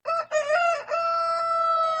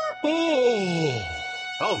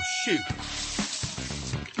Oh, shoot.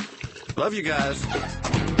 Love you guys.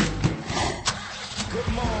 Good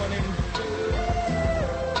morning.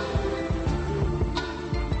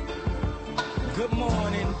 Good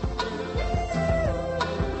morning.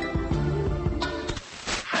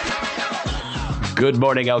 Good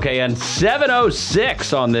morning, LKN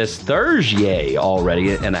 7:06 on this Thursday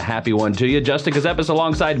already, and a happy one to you. Justin Kazepis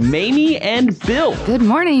alongside Mamie and Bill. Good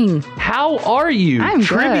morning. How are you? I'm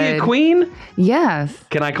Trivia good. Queen? Yes.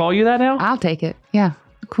 Can I call you that now? I'll take it. Yeah.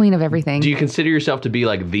 Queen of everything. Do you consider yourself to be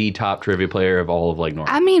like the top trivia player of all of like North?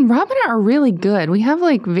 I mean, Rob and I are really good. We have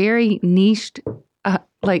like very niched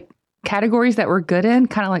like categories that we're good in,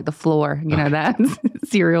 kind of like the floor, you know, that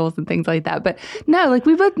cereals and things like that. But no, like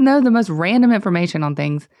we both know the most random information on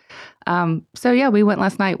things. So yeah, we went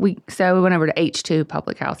last night. We went over to H2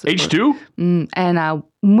 Public House. H2? And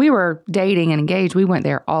when we were dating and engaged, we went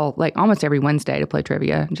there almost every Wednesday to play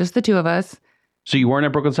trivia. Just the two of us. So you weren't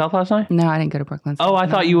at Brooklyn South last night? No, I didn't go to Brooklyn South. Oh, I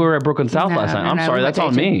thought you were at Brooklyn South last night. I'm sorry, we that's went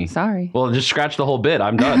on to me. H2. Sorry. Well, just scratch the whole bit.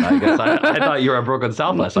 I'm done, I guess. I thought you were at Brooklyn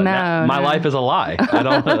South last night. My life is a lie. I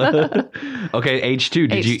don't. Okay, H2.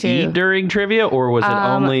 Did you eat during trivia, or was it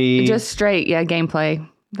only just straight? Yeah, gameplay.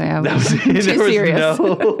 Yeah, That was- too there was serious.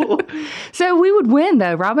 no- So we would win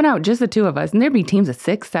though, Rob and I, just the two of us, and there'd be teams of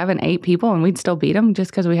 6, 7, 8 people, and we'd still beat them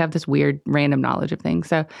just because we have this weird random knowledge of things.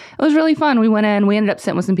 So it was really fun. We went in. We ended up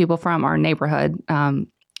sitting with some people from our neighborhood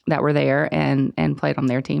that were there and played on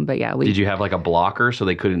their team. But yeah, Did you have like a blocker so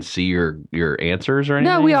they couldn't see your answers or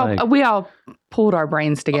anything? No, we all pulled our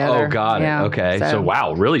brains together. Oh, got it. Yeah, Okay. So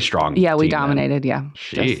wow, really strong. Yeah, we team then. dominated. Yeah.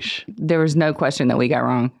 Sheesh. There was no question that we got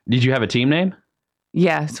wrong. Did you have a team name?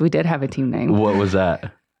 Yes, we did have a team name. What was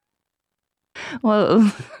that? Well,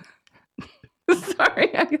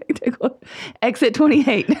 sorry, I got tickled. Exit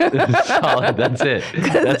 28. Solid. That's it.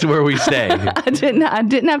 That's where we stay. I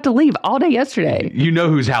didn't have to leave all day yesterday. You know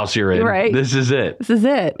whose house you're in. Right. This is it. This is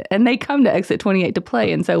it. And they come to Exit 28 to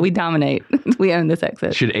play, and so we dominate. We own this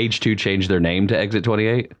exit. Should H2 change their name to Exit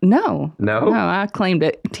 28? No. No? No, I claimed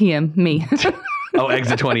it. TM, me. Oh,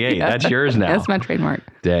 Exit 28. Yeah. That's yours now. That's my trademark.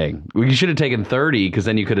 Dang. Well, you should have taken 30 because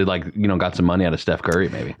then you could have got some money out of Steph Curry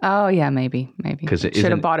maybe. Oh, yeah, maybe. 'Cause Should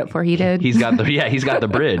isn't- have bought it before he did. He's got the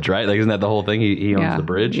bridge, right? Like, isn't that the whole thing? He owns Yeah. the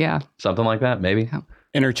bridge? Yeah. Something like that, maybe? Yeah.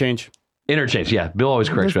 Interchange. Interchange, yeah. Bill always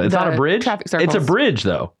corrects me. It's not a The bridge. traffic It's a circles. bridge,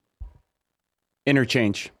 though.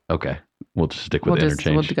 Interchange. Okay. We'll just stick with We'll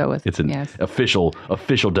interchange. go with It's an yes. official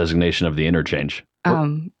designation of the interchange.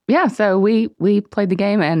 Yeah, so we played the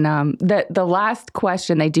game, and the last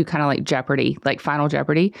question they do kind of like Jeopardy, like Final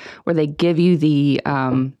Jeopardy, where they give you the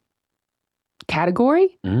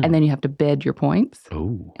category, and then you have to bid your points.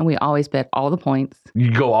 Oh. And we always bid all the points.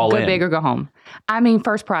 You go all Go in. big or go home. I mean,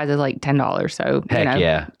 first prize is like $10, so Heck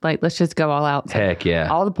yeah. like let's just go all out. So Heck yeah.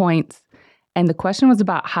 all the points. And the question was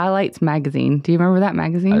about Highlights magazine. Do you remember that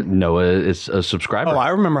magazine? Noah is a subscriber. Oh, I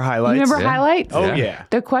remember highlights. You remember yeah. Highlights? Oh, Yeah. yeah.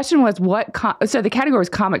 The question was so the category was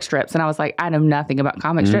comic strips, and I was like, I know nothing about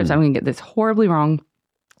comic strips. I'm going to get this horribly wrong.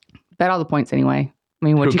 Bet all the points anyway. I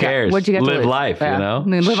mean, Who cares? What'd you get? Live to lose? life, you know? I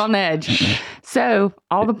mean, live on the edge. So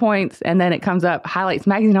all the points, and then it comes up Highlights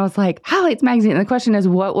magazine. I was like, Highlights magazine. And the question is,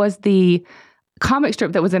 what was the comic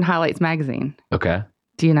strip that was in Highlights magazine? Okay.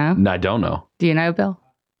 Do you know? No, I don't know. Do you know, Bill?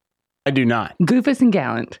 I do not. Goofus and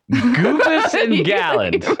Gallant. Goofus and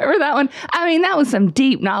Gallant. Remember that one? I mean, that was some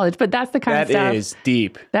deep knowledge, but that's the kind of stuff. That is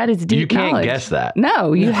deep. That is deep You can't knowledge. guess that.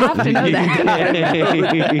 No, you have to know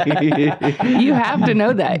that. You have to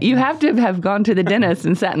know that. You have to have gone to the dentist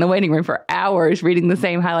and sat in the waiting room for hours reading the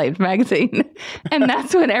same Highlights magazine. And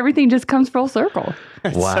that's when everything just comes full circle.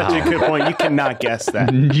 Wow. Such a good point. You cannot guess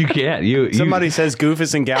that. You can't. Somebody says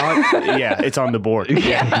Goofus and Gallant. Yeah, it's on the board.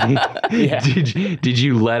 Yeah. Yeah. Did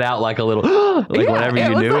you let out like a little Yeah, whenever it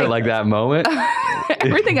you was knew it, like- like that moment?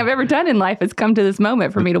 Everything I've ever done in life has come to this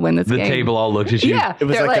moment for me to win this The game. table all looked at you. Yeah. It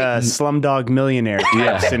was They're like a Slumdog Millionaire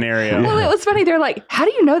type scenario. Well, it was funny. They're like, how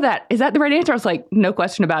do you know that? Is that the right answer? I was like, no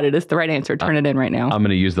question about it. It's the right answer. Turn it in right now. I'm going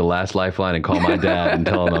to use the last lifeline and call my dad and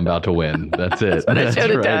tell him I'm about to win. That's it. what I That's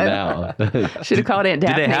should've right done. now. Should have called Aunt Did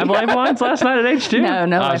Daphne. they have lifelines last night at H2?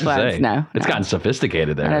 No I was gonna lifelines, say, no, It's no. gotten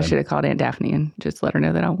sophisticated there. And I man. should have called Aunt Daphne and just let her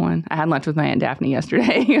know that I won. I had lunch with my Aunt Daphne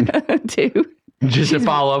yesterday, too. Just to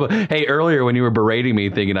follow up. Hey, earlier when you were berating me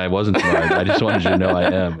thinking I wasn't smart, I just wanted you to know I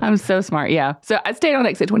am. I'm so smart, yeah. So I stayed on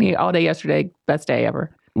Exit 28 all day yesterday. Best day ever.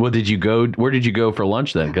 Well, where did you go for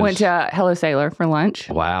lunch then? 'Cause- Went to Hello Sailor for lunch.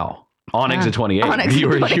 Wow. On Exit 28. On Exit you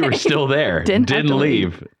were 28. still there. Didn't have to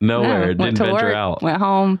leave. Nowhere. Went Didn't to venture work, out. Went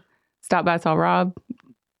home, stopped by, saw Rob.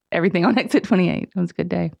 Everything on Exit 28. It was a good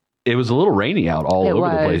day. It was a little rainy out all over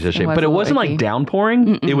the place yesterday, but it wasn't like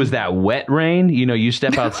downpouring. It was that wet rain. You know, you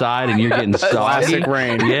step outside and you're getting soggy. Classic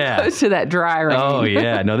rain. Yeah. Close to that dry rain. Oh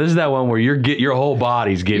yeah. No, this is that one where your whole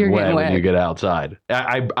body's getting wet when you get outside.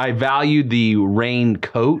 I valued the rain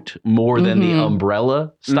coat more than the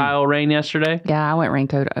umbrella style rain yesterday. Yeah, I went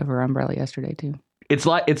raincoat over umbrella yesterday too. It's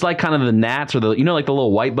like kind of the gnats or like the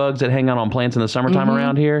little white bugs that hang out on plants in the summertime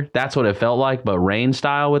around here. That's what it felt like, but rain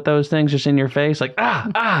style with those things just in your face, like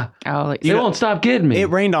Oh, like they won't stop getting me. It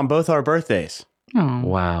rained on both our birthdays. Oh.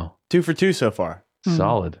 Wow, 2 for 2 so far.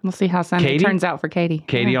 Solid. We'll see how Sunday turns out for Katie.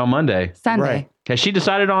 Katie on Monday. Sunday. Right. Has she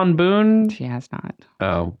decided on Boone? She has not.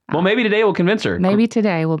 Oh, well, maybe today we'll convince her. Maybe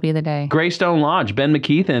today will be the day. Greystone Lodge, Ben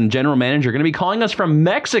McKeithen, general manager, going to be calling us from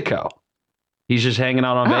Mexico. He's just hanging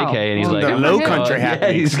out on vacay, and he's like, the low country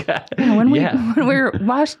happenings. Why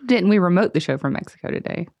didn't we remote the show from Mexico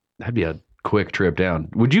today? That'd be a quick trip down.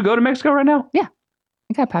 Would you go to Mexico right now? Yeah.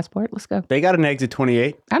 I got a passport. Let's go. They got an exit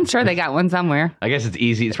 28. I'm sure they got one somewhere. I guess it's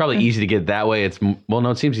easy. It's probably easy to get that way. It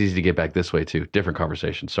seems easy to get back this way too. Different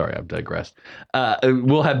conversation. Sorry, I've digressed.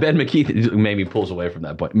 We'll have Ben McKeithen. Maybe pulls away from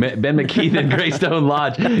that point. Ben McKeithen, Greystone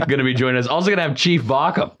Lodge, going to be joining us. Also going to have Chief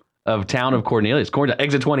Bauckham of Town of Cornelius,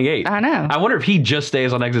 exit 28. I know. I wonder if he just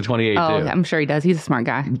stays on exit 28 too. I'm sure he does. He's a smart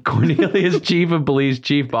guy. Cornelius Chief of Police,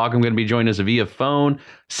 Chief Bauckham, going to be joining us via phone.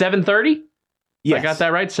 7:30? Yes. I got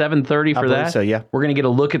that right? 7:30 for that? So, yeah. We're going to get a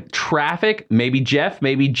look at traffic. Maybe Jeff,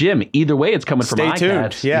 maybe Jim. Either way, it's coming from Stay iCats.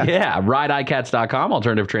 tuned. Yeah. Yeah. RideICats.com,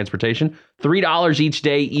 alternative transportation. $3 each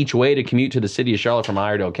day, each way to commute to the city of Charlotte from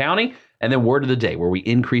Iredell County. And then word of the day, where we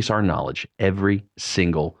increase our knowledge every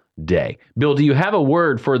single day. Bill, do you have a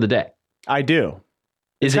word for the day? I do.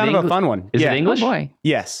 Is It's it kind of a fun one. Is it English? Oh, boy.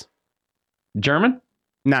 Yes. German?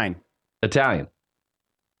 9. Italian?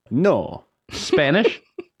 No. Spanish?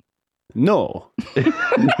 No. Okay.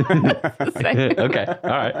 All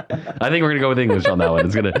right. I think we're going to go with English on that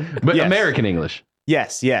one. But Yes. American English.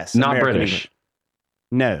 Yes. Not American British. English.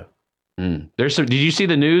 No. Did you see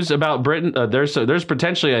the news about Britain? There's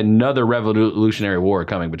potentially another revolutionary war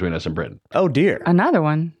coming between us and Britain. Oh, dear. Another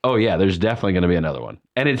one. Oh, yeah. There's definitely going to be another one.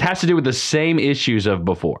 And it has to do with the same issues of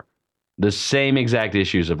before. The same exact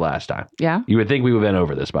issues of last time. Yeah. You would think we would have been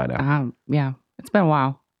over this by now. Yeah. It's been a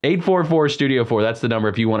while. 844-STUDIO-4. That's the number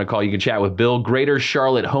if you want to call. You can chat with Bill. Greater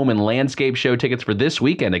Charlotte Home and Landscape Show tickets for this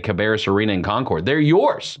weekend at Cabarrus Arena in Concord. They're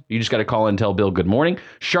yours. You just got to call and tell Bill good morning.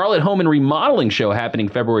 Charlotte Home and Remodeling Show happening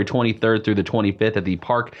February 23rd through the 25th at the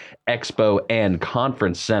Park Expo and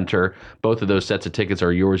Conference Center. Both of those sets of tickets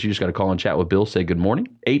are yours. You just got to call and chat with Bill. Say good morning.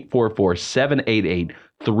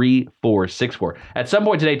 844-788-3464. At some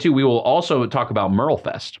point today, too, we will also talk about Merle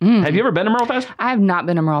Fest. Have you ever been to Merle Fest? I have not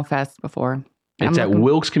been to Merle Fest before. It's at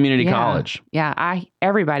Wilkes Community College. Yeah,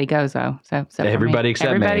 everybody goes though. So everybody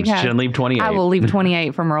except Meg. She didn't leave 28. I will leave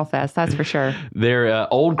 28 for Merle Fest. That's for sure.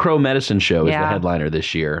 Their Old Crow Medicine Show is the headliner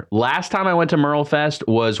this year. Last time I went to Merle Fest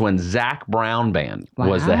was when Zach Brown Band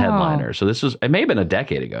was the headliner. So it may have been a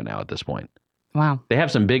decade ago now at this point. Wow. They have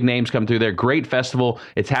some big names come through there. Great festival.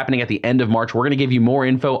 It's happening at the end of March. We're going to give you more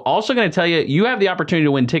info. Also going to tell you have the opportunity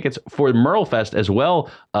to win tickets for Merle Fest as well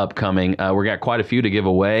upcoming. We got quite a few to give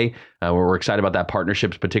away. We're excited about that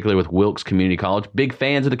partnerships, particularly with Wilkes Community College. Big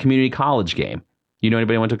fans of the community college game. You know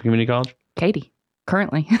anybody who went to community college? Katie.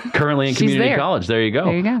 Currently in community college. There you go.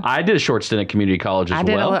 There you go. I did a short stint at community college as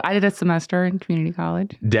well. I did a semester in community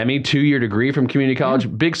college. Demi, 2-year degree from community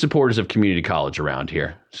college. Big supporters of community college around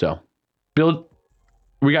here. So, Bill,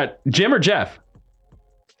 we got Jim or Jeff?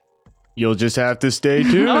 You'll just have to stay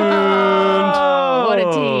tuned. Oh, what a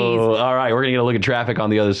tease. All right, we're going to get a look at traffic on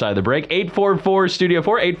the other side of the break.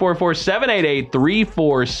 844-STUDIO-4,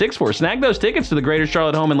 844-788-3464. Snag those tickets to the Greater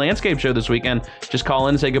Charlotte Home and Landscape Show this weekend. Just call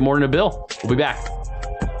in and say good morning to Bill. We'll be back.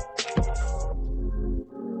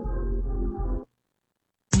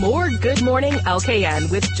 More Good Morning LKN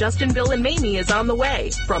with Justin, Bill, and Mamie is on the way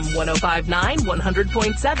from 105.9,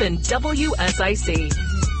 100.7 WSIC.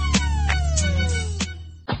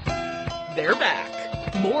 They're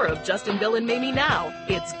back. More of Justin, Bill, and Mamie now.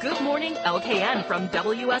 It's Good Morning LKN from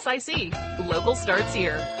WSIC. Local starts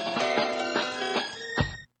here.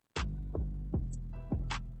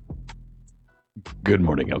 Good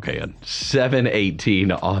morning, LKN.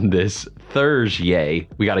 7:18 on this Thursday.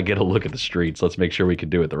 We got to get a look at the streets. Let's make sure we can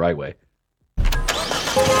do it the right way.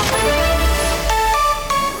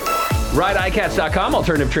 RideICats.com,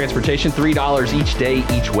 alternative transportation, $3 each day,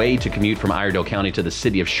 each way to commute from Iredell County to the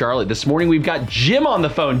city of Charlotte. This morning, we've got Jim on the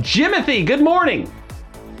phone. Jimothy, good morning.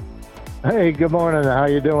 Hey, good morning. How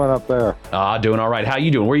you doing up there? Doing all right. How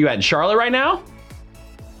you doing? Where you at, in Charlotte right now?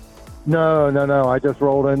 No. I just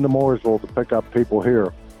rolled into Mooresville to pick up people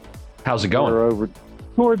here. How's it going? They're over.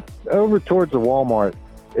 over towards the Walmart,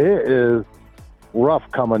 it is rough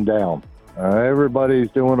coming down. Everybody's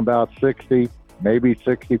doing about 60, maybe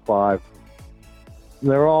 65.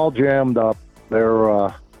 They're all jammed up.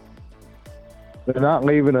 They're not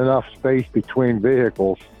leaving enough space between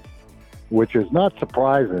vehicles, which is not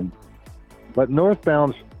surprising. But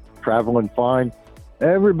northbound's traveling fine.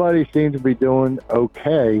 Everybody seems to be doing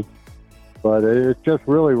okay, but it's just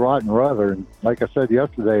really rotten weather. And like I said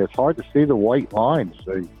yesterday, it's hard to see the white lines.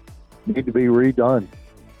 They need to be redone.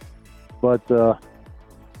 But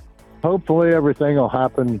hopefully everything will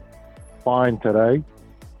happen fine today.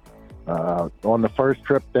 On the first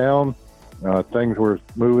trip down, things were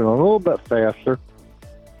moving a little bit faster,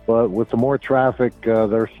 but with the more traffic,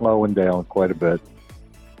 they're slowing down quite a bit.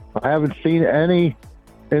 I haven't seen any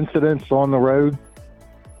incidents on the road.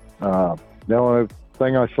 The only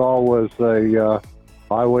thing I saw was a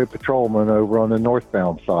highway patrolman over on the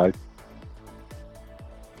northbound side.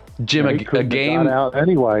 Jim, a game out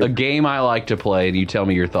anyway. A game I like to play, and you tell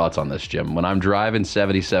me your thoughts on this, Jim. When I'm driving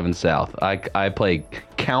 77 South, I play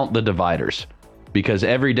Count the Dividers, because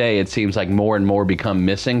every day it seems like more and more become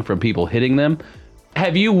missing from people hitting them.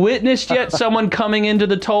 Have you witnessed yet someone coming into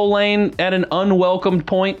the toll lane at an unwelcomed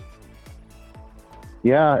point?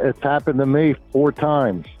 Yeah, it's happened to me 4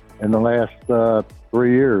 times in the last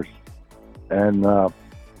 3 years. And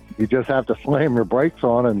you just have to slam your brakes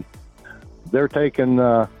on, and they're taking,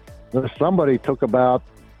 somebody took about,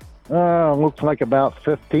 looks like about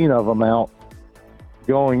 15 of them out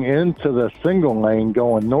going into the single lane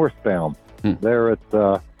going northbound. There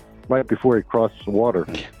at right before he crosses the water.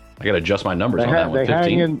 I got to adjust my numbers on that one.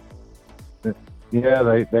 15.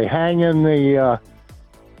 They hang in the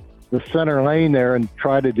center lane there and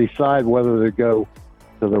try to decide whether to go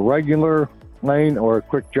to the regular lane or a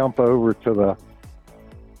quick jump over to the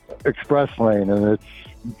express lane, and it's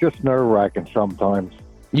just nerve-wracking sometimes.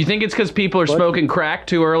 You think it's because people are smoking crack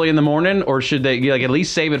too early in the morning, or should they at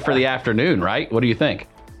least save it for the afternoon, right? What do you think?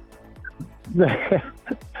 They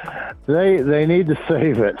need to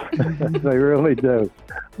save it. They really do.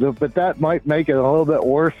 But that might make it a little bit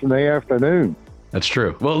worse in the afternoon. That's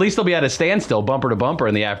true. Well, at least they'll be at a standstill, bumper to bumper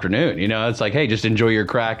in the afternoon. You know, it's like, hey, just enjoy your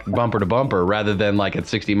crack bumper to bumper rather than like at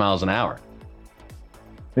 60 miles an hour.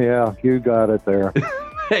 Yeah, you got it there.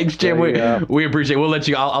 Thanks, Jim. We appreciate it. We'll let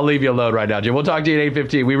you, I'll leave you alone right now, Jim. We'll talk to you at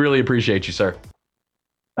 8:15. We really appreciate you, sir.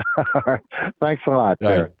 All right. Thanks a lot.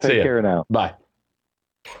 Right. Take care now. Bye.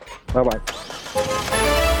 Bye-bye.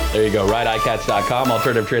 There you go. RideICats.com.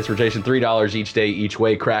 Alternative transportation, $3 each day, each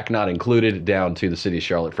way. Crack not included. Down to the city of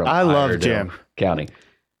Charlotte from I love Iredell Jim. County.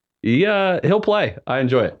 Yeah, he'll play. I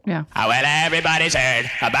enjoy it. Yeah. Oh, well, everybody's heard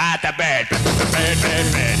about the bird. The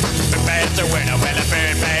bird's a winner. Well, a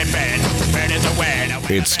bird is a winner.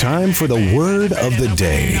 It's time for the word of the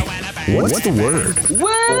day. What's the word?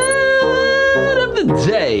 Word of the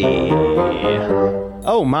day.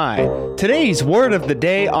 Oh my. Today's word of the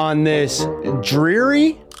day on this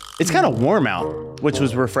dreary, it's kind of warm out, which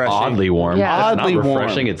was refreshing. Oddly warm. Yeah. It's Oddly not warm.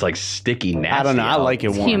 refreshing. It's like sticky, nasty. I don't know. I out. like it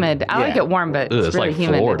It's warm. humid. I like Yeah. it warm, but Ugh, it's it's really like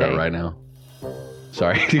humid Florida today. right now.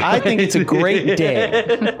 Sorry. I think it's a great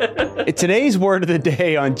day. Today's word of the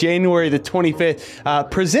day on January the 25th,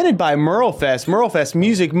 presented by Merlefest. Merlefest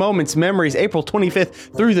Music Moments Memories, April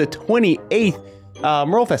 25th through the 28th.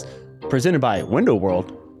 Merlefest, presented by Window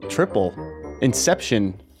World. Triple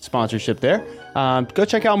Inception sponsorship there. Go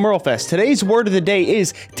check out Merlefest. Today's word of the day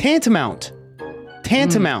is tantamount.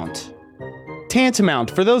 Tantamount. Tantamount.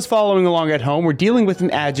 For those following along at home, we're dealing with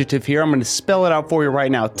an adjective here. I'm going to spell it out for you right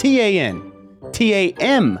now. Tantamount.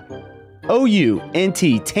 Tantamount.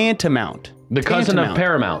 The cousin of Tantamount.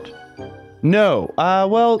 Paramount. No.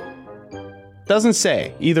 Well, doesn't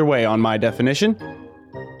say either way on my definition.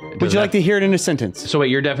 Would you like to hear it in a sentence? So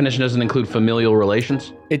wait, your definition doesn't include familial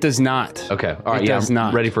relations? It does not. Okay. All right. It Yeah. does I'm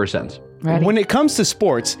not. ready for a sentence. Ready? When it comes to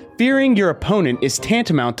sports, fearing your opponent is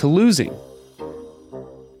tantamount to losing.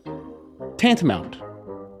 Tantamount.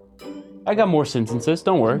 I got more sentences,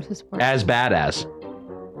 don't worry. As bad as.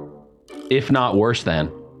 If not worse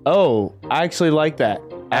than. Oh, I actually like that.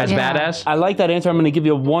 As Yeah. bad as? I like that answer. I'm going to give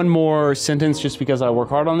you one more sentence just because I work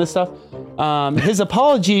hard on this stuff. His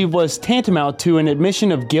apology was tantamount to an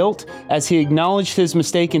admission of guilt as he acknowledged his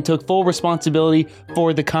mistake and took full responsibility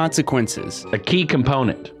for the consequences. A key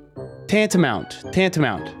component. Tantamount.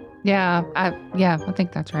 Tantamount. Yeah, I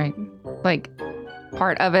think that's right. Like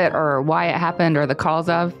part of it or why it happened or the cause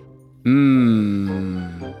of.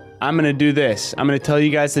 I'm going to do this. I'm going to tell you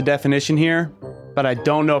guys the definition here, but I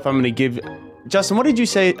don't know if I'm going to give... Justin, what did you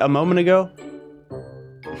say a moment ago?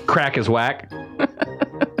 Crack is whack.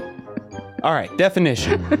 All right,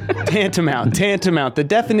 definition. Tantamount. Tantamount. The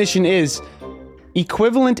definition is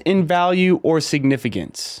Equivalent in value or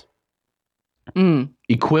significance.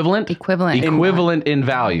 Equivalent in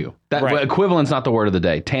value. That Right. Equivalent's not the word of the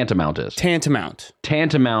day. Tantamount is.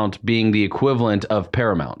 Tantamount being the equivalent of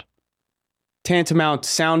paramount. Tantamount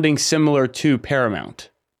sounding similar to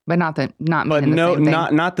paramount, But not but meaning no, the same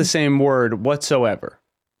thing. not the same word whatsoever.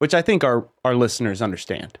 Which I think our listeners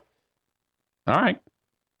understand. All right.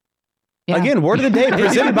 Yeah. Again, word of the day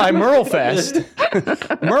presented by Merlefest.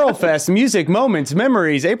 Merlefest, music, moments,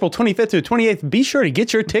 memories, April 25th through 28th. Be sure to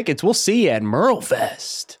get your tickets. We'll see you at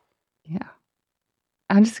Merlefest. Yeah.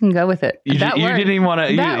 I'm just going to go with it. You didn't even want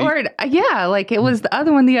to. That word, yeah, like it was the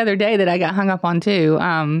other one the other day that I got hung up on too.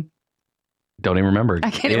 Don't even remember.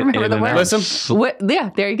 I can't even remember the word. Listen.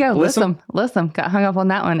 Yeah, there you go. Listen. Listen. Got hung up on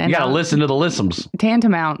that one. And You got to listen to the listens.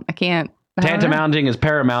 Tantamount. I can't. Tantamounting is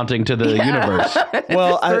paramounting to the universe.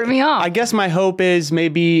 Well, Threw me off. I guess my hope is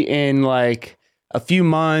maybe in like a few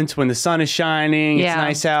months when the sun is shining, it's Yeah.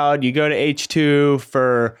 nice out, you go to H2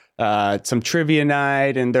 for some trivia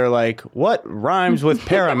night, and they're like, what rhymes with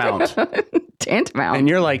paramount? Tantamount. And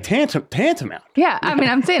you're like, tantamount. Yeah, I mean,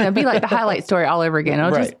 I'm saying it'll be like the highlight story all over again.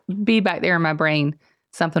 It'll Right. just be back there in my brain.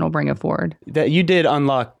 Something will bring it forward. That you did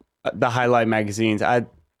unlock the highlight magazines.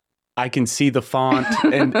 I can see the font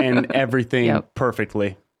and everything Yep.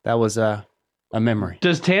 perfectly. That was a memory.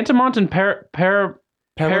 Does tantamount and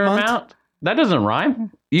paramount? That doesn't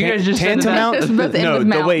rhyme. You guys just said that. tantamount. It's both end No, with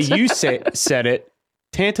the mount. way you said it,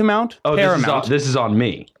 tantamount, Oh, paramount. this is on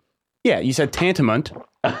me. Yeah, you said tantamount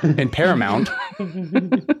and paramount.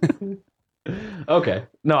 Okay.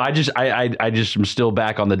 No, I just am still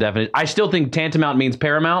back on the definition. I still think tantamount means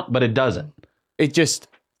paramount, but it doesn't. It just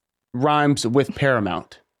rhymes with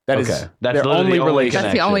paramount. That is Okay. That's their literally only the only relation.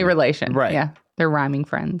 That's the only Connection. relation. Right. Yeah. They're rhyming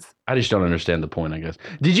friends. I just don't understand the point, I guess.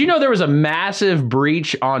 Did you know there was a massive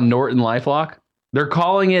breach on Norton LifeLock? They're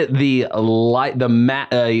calling it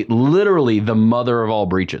literally the mother of all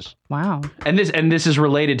breaches. Wow. And this is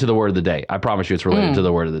related to the word of the day. I promise you it's related to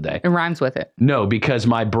the word of the day. It rhymes with it. No, because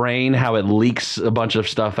my brain, how it leaks a bunch of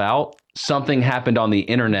stuff out. Something happened on the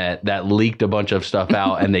internet that leaked a bunch of stuff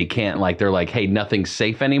out, and they're like, hey, nothing's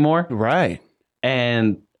safe anymore. Right.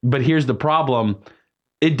 But here's the problem.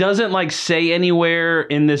 It doesn't say anywhere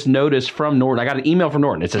in this notice from Norton. I got an email from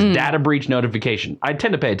Norton. It says data breach notification. I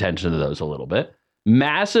tend to pay attention to those a little bit.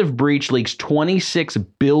 Massive breach leaks 26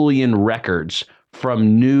 billion records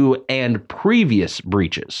from new and previous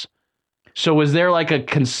breaches. So was there like a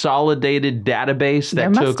consolidated database There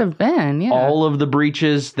that must took have been. Yeah. all of the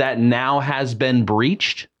breaches that now has been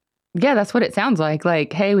breached? Yeah, that's what it sounds like.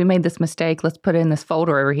 Like, hey, we made this mistake. Let's put it in this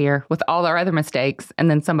folder over here with all our other mistakes, and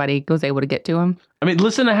then somebody was able to get to them. I mean,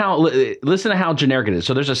 listen to how generic it is.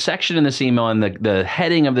 So there's a section in this email, and the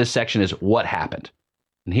heading of this section is what happened.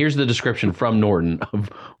 And here's the description from Norton of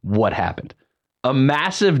what happened. A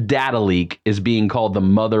massive data leak is being called the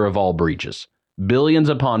mother of all breaches. Billions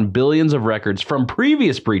upon billions of records from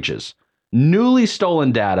previous breaches, newly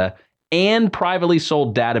stolen data, and privately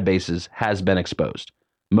sold databases has been exposed.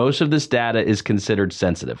 Most of this data is considered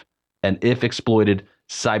sensitive, and if exploited,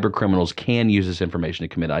 cyber criminals can use this information to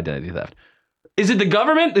commit identity theft. Is it the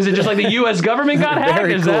government? Is it just like the U.S. government got hacked?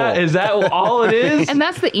 Very Is cool. that all it is? And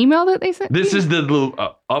that's the email that they sent? This is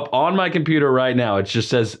up on my computer right now. It just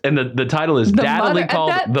says, and the title is The Data mother- Leak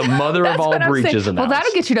called the mother That's of all what I'm saying. breaches Well, announced.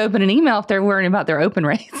 that'll get you to open an email if they're worrying about their open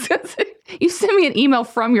rates. You send me an email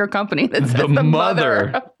from your company that says the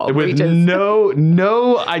mother of all with breaches.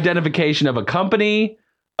 no identification of a company,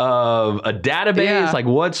 of a database, Yeah. like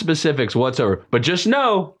what specifics whatsoever. But just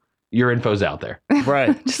know your info's out there.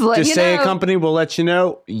 Right. Just let you say know. a company will let you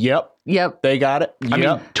know. Yep. Yep. They got it. I mean,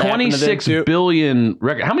 Yep. 26 Happened to them too. billion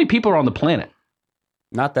records. How many people are on the planet?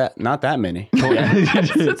 Not that many.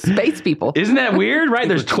 It's space people. Isn't that weird, right?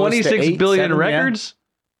 There's we're close to 26 8, billion 7, yeah. records,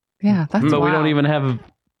 Yeah, that's but we wild. don't even have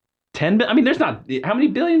 10. I mean, there's not. How many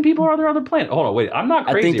billion people are there on the planet? Hold on, wait. I'm not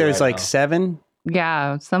I crazy. think there's right like now. 7.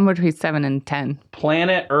 Yeah, somewhere between 7 and 10.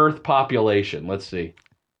 Planet Earth population. Let's see.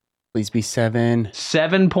 Please be 7.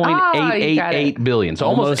 7.888 billion. So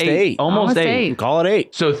almost Almost 8. Almost Almost 8. eight. Call it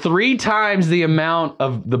 8. So 3 times the amount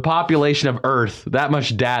of the population of Earth, that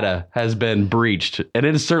much data has been breached. And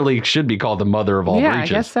it certainly should be called the mother of all Yeah,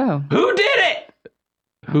 breaches. I guess so. Who did it?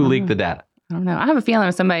 Who leaked the data? I don't know. I have a feeling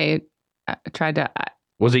if somebody tried to...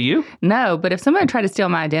 Was it you? no, but if somebody tried to steal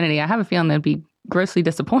my identity, I have a feeling they'd be grossly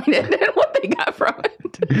disappointed in what they they got from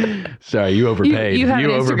it. Sorry, you overpaid. You have an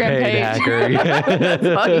Instagram overpaid, page. hacker. That's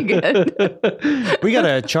all you get. We got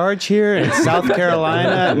a charge here in South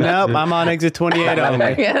Carolina. Nope, I'm on exit 28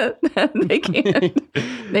 only. Yeah, they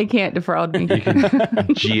can't. They can't defraud me.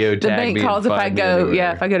 Geotag The bank me and calls if I find me go. anywhere.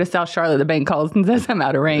 Yeah, if I go to South Charlotte, the bank calls and says I'm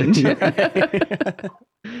out of range.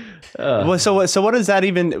 Well, so what does that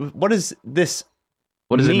even? What does this?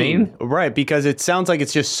 What does it mean? Right, because it sounds like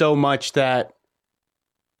it's just so much that.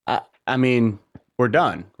 I mean, we're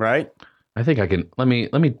done, right? I think I can. Let me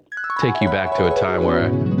take you back to a time where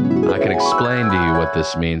I can explain to you what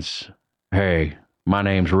this means. Hey, my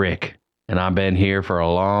name's Rick, and I've been here for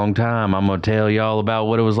a long time. I'm gonna tell you all about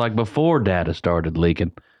what it was like before data started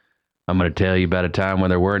leaking. I'm gonna tell you about a time when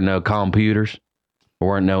there weren't no computers, there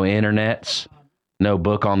weren't no internets, no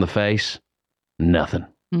book on the face, nothing.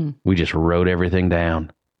 We just wrote everything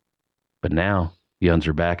down. But now, yuns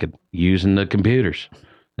are back at using the computers.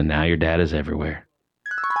 And now your data's everywhere.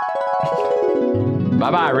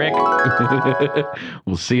 Bye-bye, Rick.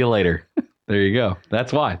 We'll see you later. There you go.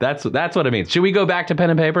 That's why. That's what it means. Should we go back to pen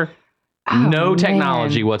and paper? No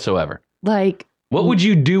technology whatsoever. Like, what would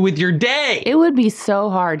you do with your day? it would be so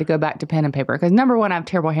hard to go back to pen and paper because number one, I have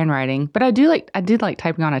terrible handwriting, but I did like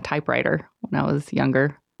typing on a typewriter when I was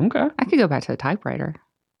younger. Okay. I could go back to the typewriter.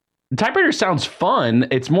 Typewriter sounds fun.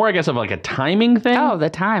 It's more, I guess, of like a timing thing. Oh, the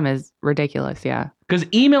time is ridiculous. Yeah. Because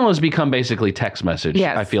email has become basically text message,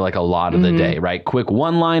 Yes. I feel like a lot of the day, right? Quick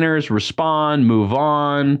one-liners, respond, move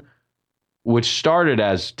on, which started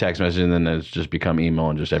as text message and then it's just become email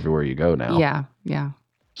and just everywhere you go now. Yeah. Yeah.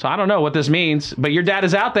 So I don't know what this means, but your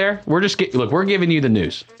data's out there. We're just, we're giving you the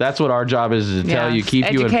news. That's what our job is to tell you, keep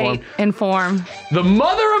you informed. Inform. The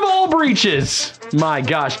mother of all breaches. My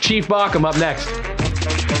gosh. Chief Bauckham up next.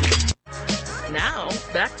 Now,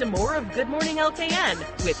 back to more of Good Morning LKN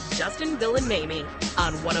with Justin, Bill, and Mamie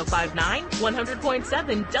on 105.9,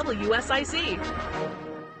 100.7 WSIC.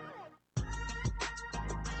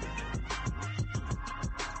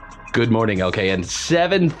 Good morning, LKN.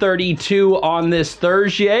 7:32 on this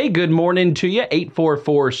Thursday. Good morning to you.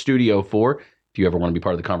 844-STUDIO-4. If you ever want to be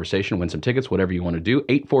part of the conversation, win some tickets, whatever you want to do.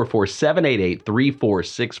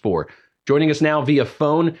 844-788-3464. Joining us now via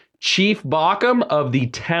phone, Chief Bauckham of the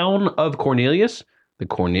town of Cornelius, the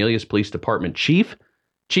Cornelius Police Department Chief.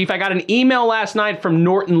 Chief, I got an email last night from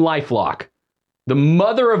Norton LifeLock. The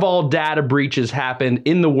mother of all data breaches happened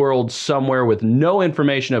in the world somewhere with no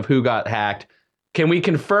information of who got hacked. Can we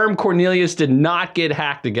confirm Cornelius did not get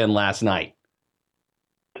hacked again last night?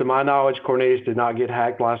 To my knowledge, Cornelius did not get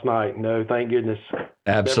hacked last night. No, thank goodness.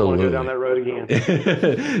 Absolutely. Never want to go down that road again.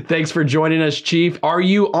 Thanks for joining us, Chief. Are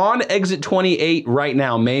you on exit 28 right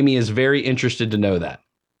now? Mamie is very interested to know that.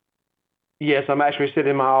 Yes, I'm actually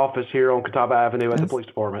sitting in my office here on Catawba Avenue at the police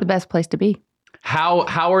department. The best place to be.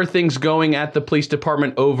 How are things going at the police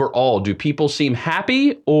department overall? Do people seem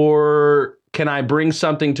happy, or can I bring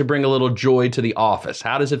something to bring a little joy to the office?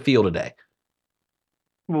 How does it feel today?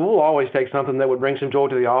 We'll always take something that would bring some joy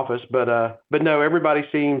to the office, but no, everybody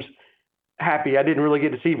seems happy. I didn't really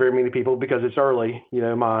get to see very many people because it's early. You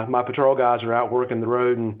know, my patrol guys are out working the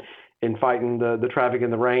road and fighting the traffic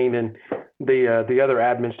in the rain, and the other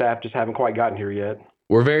admin staff just haven't quite gotten here yet.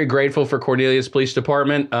 We're very grateful for Cornelius Police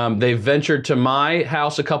Department. They've ventured to my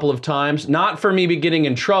house a couple of times, not for me getting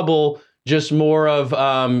in trouble, just more of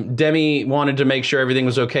Demi wanted to make sure everything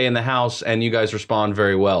was okay in the house, and you guys respond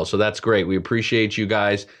very well. So that's great. We appreciate you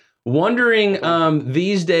guys. Wondering,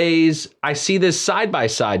 these days, I see this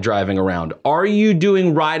side-by-side driving around. Are you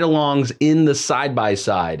doing ride-alongs in the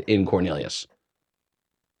side-by-side in Cornelius?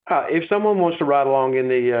 If someone wants to ride along in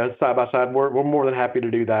the side-by-side, we're more than happy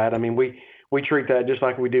to do that. I mean, we treat that just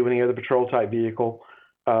like we do any other patrol-type vehicle.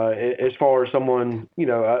 As far as someone,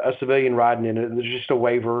 a civilian riding in it, there's just a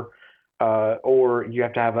waiver, or you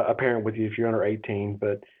have to have a parent with you if you're under 18.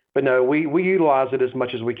 But no, we utilize it as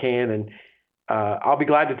much as we can, and I'll be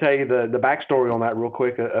glad to tell you the backstory on that real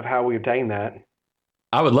quick of how we obtained that.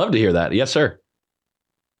 I would love to hear that. Yes, sir.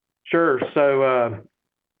 Sure. So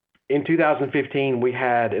in 2015, we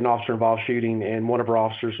had an officer-involved shooting, and one of our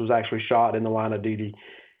officers was actually shot in the line of duty.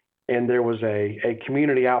 And there was a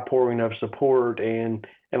community outpouring of support, and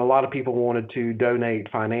a lot of people wanted to donate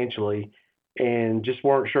financially and just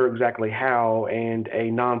weren't sure exactly how. And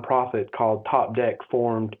a nonprofit called Top Deck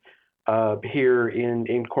formed here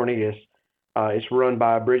in Cornelius. It's run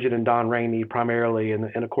by Bridget and Don Rainey primarily,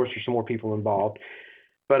 and of course there's some more people involved.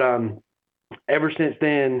 But ever since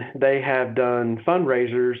then, they have done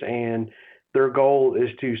fundraisers, and their goal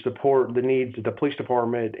is to support the needs of the police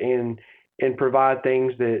department and provide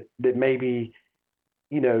things that maybe,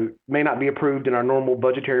 may not be approved in our normal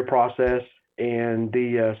budgetary process, and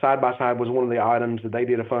the side by side was one of the items that they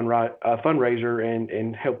did a fundraiser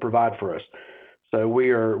and helped provide for us. So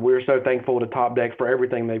we're so thankful to Top Deck for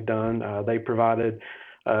everything they've done. They provided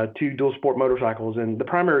 2 dual sport motorcycles, and the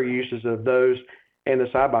primary uses of those and the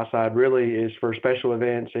side by side really is for special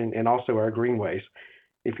events and also our greenways.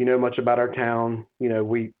 If you know much about our town,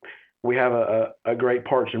 we have a great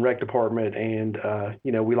parks and rec department, and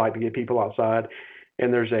we like to get people outside.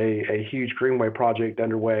 And there's a huge greenway project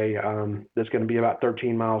underway that's going to be about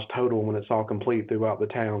 13 miles total when it's all complete throughout the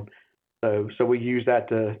town. So we use that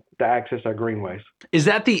to access our greenways. Is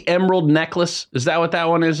that the Emerald Necklace? Is that what that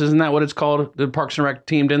one is? Isn't that what it's called? The Parks and Rec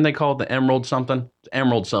team, didn't they call it the Emerald something?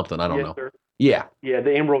 Emerald something, I don't know. Sir. Yeah. Yeah,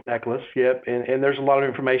 the Emerald Necklace, yep. And there's a lot of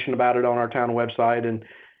information about it on our town website, and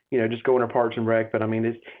just go in our Parks and Rec. But I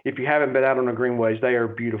mean, if you haven't been out on the greenways, they are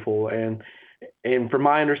beautiful. And from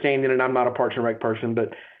my understanding, and I'm not a Parks and Rec person,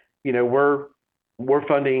 but we're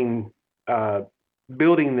funding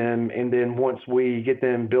building them, and then once we get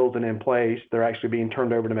them built and in place, they're actually being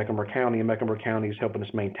turned over to Mecklenburg County, and Mecklenburg County is helping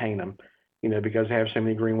us maintain them. Because they have so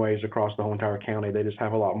many greenways across the whole entire county, they just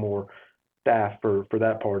have a lot more staff for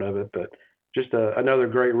that part of it. But just another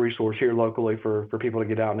great resource here locally for people to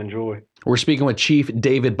get out and enjoy. We're speaking with Chief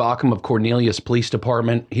David Bauckham of Cornelius Police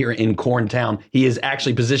Department here in Corntown. He is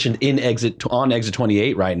actually positioned on exit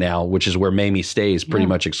 28 right now, which is where Mamie stays pretty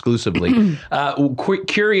much exclusively.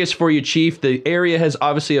 Curious for you, Chief, the area has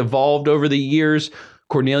obviously evolved over the years.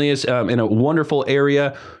 Cornelius, in a wonderful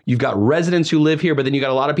area. You've got residents who live here, but then you got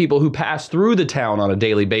a lot of people who pass through the town on a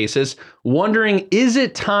daily basis. Wondering, is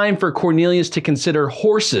it time for Cornelius to consider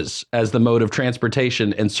horses as the mode of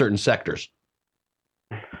transportation in certain sectors?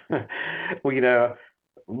 Well,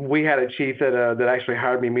 we had a chief that actually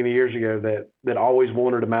hired me many years ago that always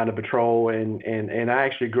wanted a mounted patrol, and I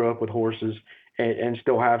actually grew up with horses and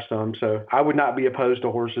still have some. So I would not be opposed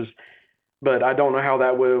to horses. But I don't know how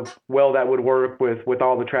that would work with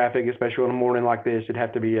all the traffic, especially on a morning like this. It'd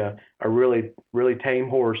have to be a really, really tame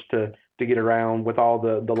horse to get around with all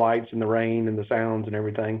the lights and the rain and the sounds and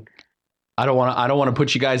everything. I don't want to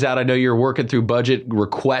put you guys out. I know you're working through budget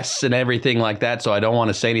requests and everything like that, so I don't want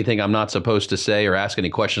to say anything I'm not supposed to say or ask any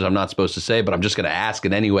questions I'm not supposed to say, but I'm just going to ask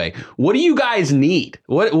it anyway. What do you guys need?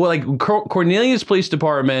 What like Cornelius Police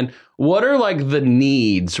Department, what are like the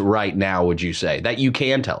needs right now, would you say, that you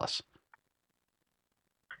can tell us?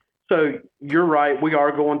 So you're right. We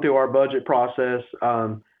are going through our budget process.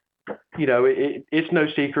 It's no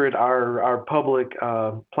secret. Our public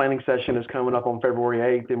planning session is coming up on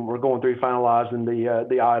February 8th, and we're going through finalizing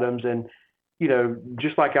the items. And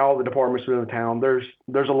just like all the departments within the town,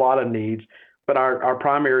 there's a lot of needs. But our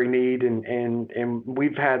primary need, and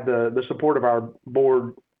we've had the support of our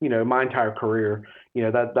board, my entire career.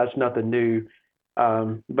 That's nothing new.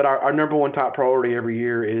 But our number one top priority every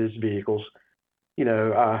year is vehicles.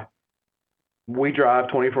 We drive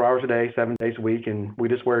 24 hours a day, 7 days a week, and we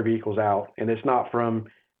just wear vehicles out. And it's not from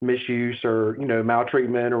misuse or,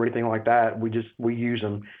 maltreatment or anything like that. We use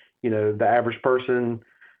them. The average person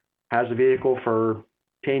has a vehicle for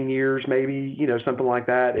 10 years, maybe, something like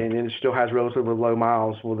that, and it still has relatively low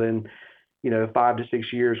miles. Well, then, 5 to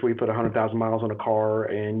 6 years, we put 100,000 miles on a car,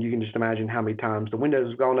 and you can just imagine how many times the windows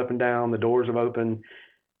have gone up and down, the doors have opened,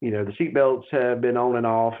 the seat belts have been on and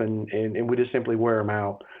off, and we just simply wear them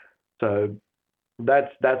out. So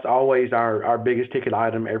that's always our biggest ticket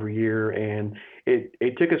item every year, and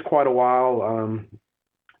it took us quite a while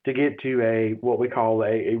to get to what we call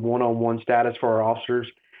a one-on-one status for our officers,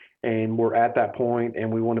 and we're at that point,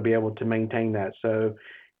 and we want to be able to maintain that. So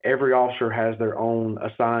every officer has their own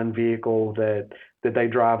assigned vehicle that they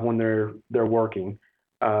drive when they're working.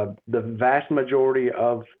 The vast majority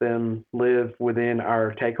of them live within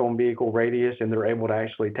our take-home vehicle radius, and they're able to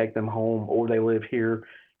actually take them home, or they live here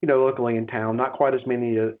locally in town. Not quite as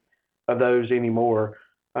many of those anymore.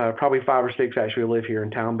 Probably 5 or 6 actually live here in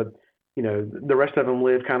town, but the rest of them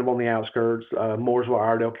live kind of on the outskirts, Mooresville,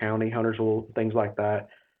 Iredell County, Huntersville, things like that.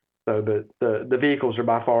 So, but the vehicles are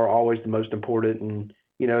by far always the most important, and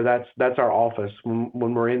that's our office when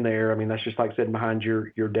we're in there. I mean, that's just like sitting behind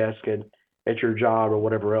your desk at your job or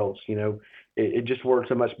whatever else. It just works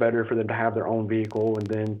so much better for them to have their own vehicle, and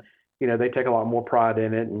then they take a lot more pride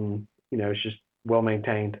in it, and it's just well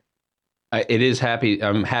maintained.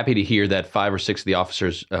 I'm happy to hear that 5 or 6 of the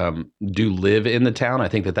officers do live in the town. I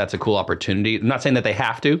think that's a cool opportunity. I'm not saying that they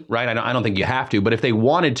have to, right? I don't think you have to, but if they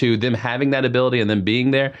wanted to, them having that ability and them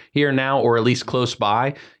being there here now, or at least close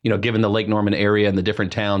by, given the Lake Norman area and the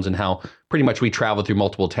different towns and how pretty much we travel through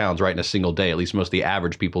multiple towns right in a single day. At least most of the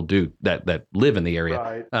average people do that live in the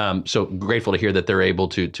area. Right. So grateful to hear that they're able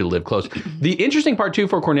to live close. The interesting part too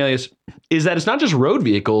for Cornelius, is that it's not just road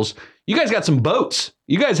vehicles. You guys got some boats.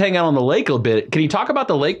 You guys hang out on the lake a bit. Can you talk about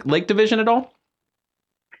the lake division at all?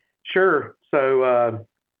 Sure. So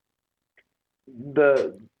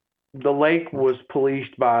the lake was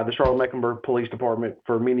policed by the Charlotte-Mecklenburg Police Department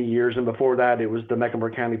for many years, and before that, it was the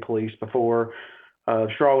Mecklenburg County Police before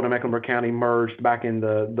Charlotte and Mecklenburg County merged back in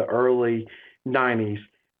the early 90s.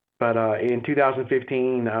 But in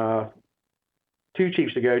 2015, 2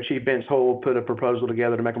 chiefs ago, Chief Vince Hull put a proposal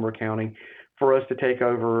together to Mecklenburg County for us to take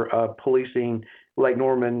over policing Lake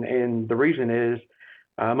Norman. And the reason is,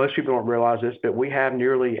 most people don't realize this, but we have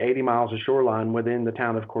nearly 80 miles of shoreline within the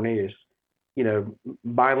town of Cornelius,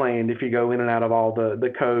 by land if you go in and out of all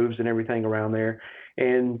the coves and everything around there.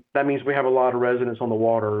 And that means we have a lot of residents on the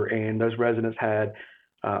water, and those residents had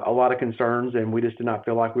a lot of concerns, and we just did not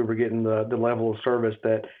feel like we were getting the level of service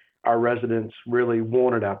that our residents really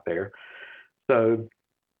wanted out there. So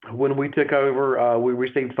when we took over, we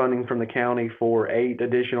received funding from the county for 8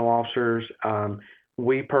 additional officers.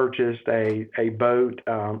 We purchased a boat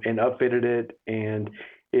and upfitted it. And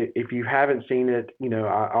if you haven't seen it,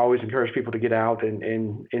 I always encourage people to get out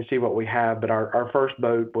and see what we have. But our first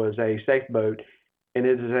boat was a safe boat, and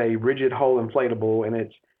it is a rigid hull inflatable, and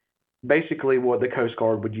it's basically what the Coast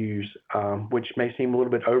Guard would use, which may seem a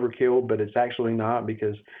little bit overkill, but it's actually not,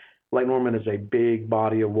 because Lake Norman is a big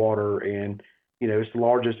body of water, and it's the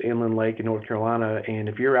largest inland lake in North Carolina. And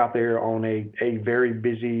if you're out there on a very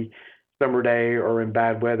busy summer day or in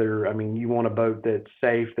bad weather, I mean, you want a boat that's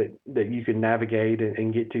safe, that you can navigate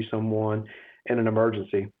and get to someone in an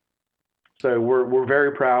emergency. So we're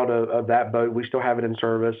very proud of that boat. We still have it in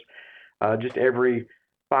service. Just every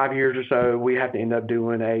 5 years or so, we have to end up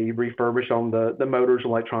doing a refurbish on the motors,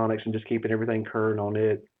 electronics, and just keeping everything current on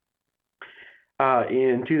it.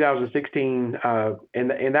 In 2016,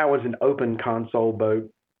 and that was an open console boat.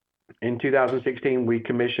 In 2016, we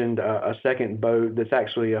commissioned a second boat that's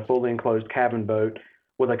actually a fully enclosed cabin boat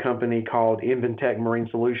with a company called Inventec Marine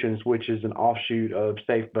Solutions, which is an offshoot of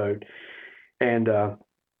Safe Boat. And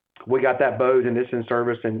we got that boat, and it's in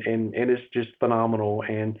service, and it's just phenomenal.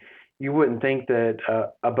 And you wouldn't think that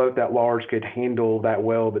a boat that large could handle that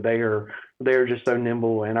well, but they're just so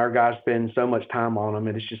nimble, and our guys spend so much time on them,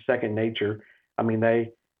 and it's just second nature. I mean,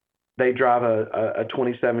 they drive a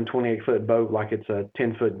 27, 28-foot boat like it's a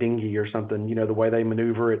 10-foot dinghy or something, the way they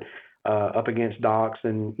maneuver it up against docks,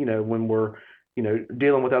 and, when we're,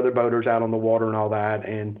 dealing with other boaters out on the water and all that.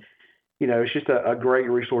 And, it's just a great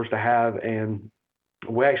resource to have. And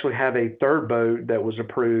we actually have a third boat that was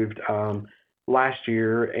approved last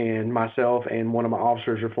year, and myself and one of my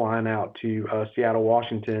officers are flying out to Seattle,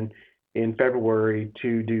 Washington in February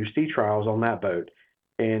to do sea trials on that boat.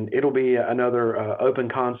 And it'll be another open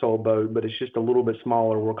console boat, but it's just a little bit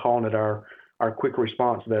smaller. We're calling it our quick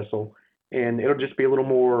response vessel. And it'll just be a little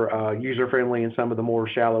more user-friendly in some of the more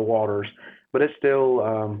shallow waters. But it's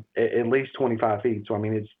still at least 25 feet. So, I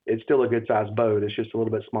mean, it's still a good-sized boat. It's just a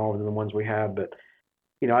little bit smaller than the ones we have. But,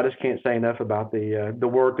 I just can't say enough about the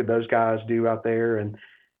work that those guys do out there, and,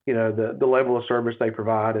 the level of service they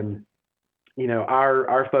provide. And,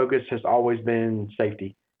 our focus has always been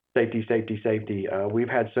safety. Safety. We've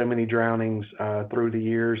had so many drownings through the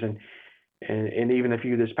years, and even a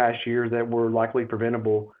few this past year that were likely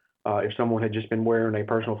preventable if someone had just been wearing a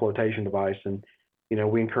personal flotation device. And,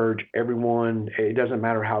 we encourage everyone, it doesn't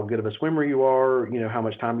matter how good of a swimmer you are, how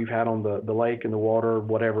much time you've had on the lake and the water,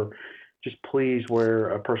 whatever, just please wear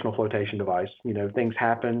a personal flotation device. Things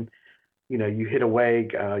happen, you hit a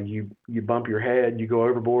wake, you bump your head, you go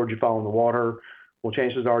overboard, you fall in the water. Well,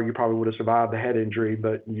 chances are you probably would have survived the head injury,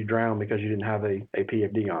 but you drowned because you didn't have a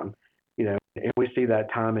PFD on, and we see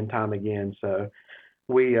that time and time again. So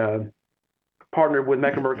we partnered with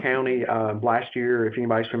Mecklenburg County last year. If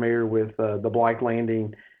anybody's familiar with the Blythe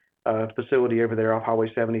Landing facility over there off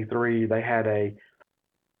Highway 73, they had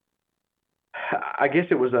I guess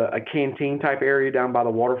it was a canteen type area down by the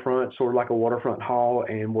waterfront, sort of like a waterfront hall.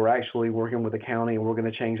 And we're actually working with the county, and we're going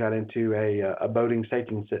to change that into a boating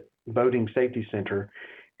safety center.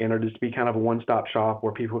 And it'll just be kind of a one-stop shop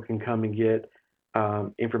where people can come and get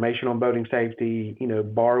information on boating safety,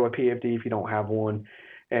 borrow a PFD if you don't have one.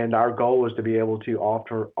 And our goal is to be able to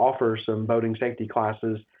offer some boating safety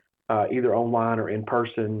classes, either online or in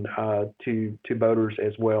person, to boaters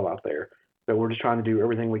as well out there. So we're just trying to do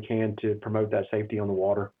everything we can to promote that safety on the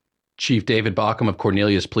water. Chief David Bauckham of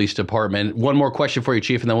Cornelius Police Department. One more question for you,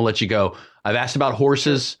 Chief, and then we'll let you go. I've asked about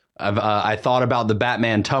horses. I thought about the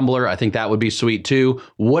Batman tumbler. I think that would be sweet too.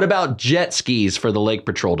 What about jet skis for the Lake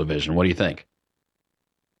Patrol Division? What do you think?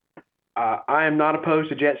 I am not opposed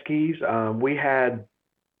to jet skis. We had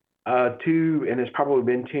And it's probably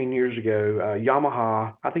been 10 years ago,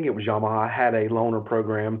 Yamaha, I think it was Yamaha, had a loaner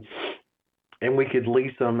program, and we could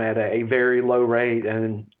lease them at a very low rate.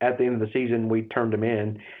 And at the end of the season, we turned them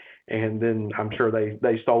in. And then I'm sure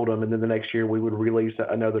they sold them. And then the next year, we would release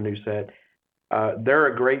another new set.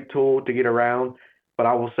 They're a great tool to get around. But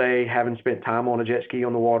I will say, having spent time on a jet ski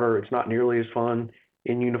on the water, it's not nearly as fun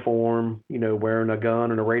in uniform, wearing a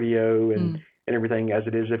gun and a radio and everything as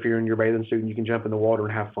it is if you're in your bathing suit and you can jump in the water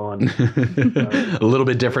and have fun. A little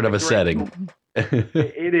bit different of a setting.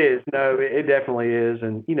 It is. No, it definitely is.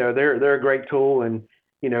 And, they're a great tool, and,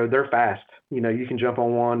 they're fast. You can jump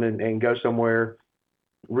on one and go somewhere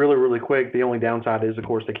really, really quick. The only downside is, of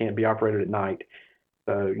course, they can't be operated at night.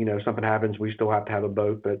 So, if something happens, we still have to have a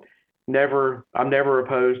boat. But I'm never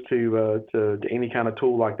opposed to any kind of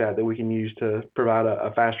tool like that we can use to provide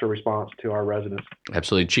a faster response to our residents.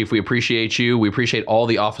 Absolutely. Chief, we appreciate you. We appreciate all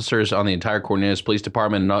the officers on the entire Cornelius Police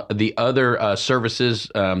Department and the other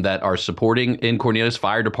services that are supporting in Cornelius,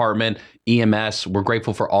 Fire Department, EMS. We're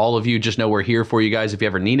grateful for all of you. Just know we're here for you guys if you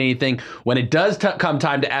ever need anything. When it does come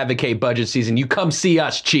time to advocate budget season, you come see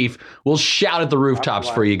us, Chief. We'll shout at the rooftops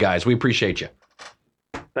for you guys. We appreciate you.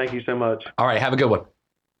 Thank you so much. All right. Have a good one.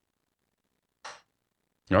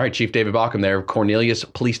 All right, Chief David Bauckham there, Cornelius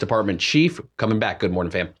Police Department Chief, coming back. Good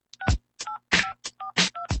morning, fam.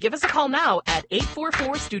 Give us a call now at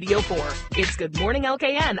 844-STUDIO-4. It's Good Morning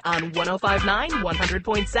LKN on 105.9,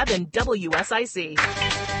 100.7 WSIC.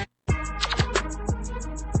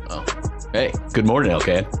 Oh, hey, good morning,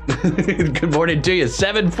 LKN. Good morning to you.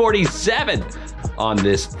 7:47 on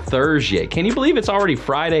this Thursday. Can you believe it's already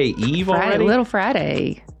Friday Eve already? Little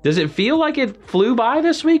Friday. Does it feel like it flew by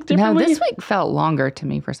this week differently? No, this week felt longer to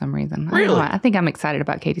me for some reason. Really? I don't know. I think I'm excited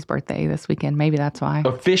about Katie's birthday this weekend. Maybe that's why.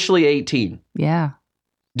 Officially 18. Yeah.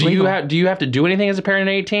 Do you have to do anything as a parent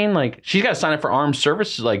at 18? Like, she's got to sign up for armed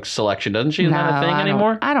services selection, doesn't she? Isn't that a thing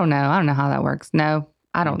anymore? I don't know. I don't know how that works. No,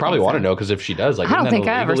 I don't. You probably want to know, because if she does, I don't think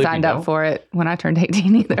I ever signed up for it when I turned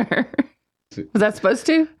 18 either. Was that supposed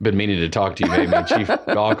to? Been meaning to talk to you, maybe. Chief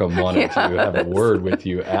Bauckham wanted to have a word with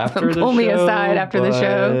you after the show. Pull me aside after the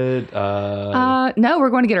show. No, we're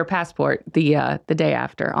going to get her passport the day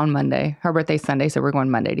after on Monday. Her birthday's Sunday, so we're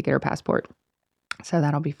going Monday to get her passport. So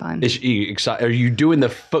that'll be fun. Is she excited? Are you doing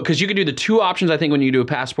because you can do the two options, I think, when you do a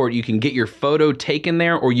passport. You can get your photo taken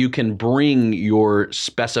there, or you can bring your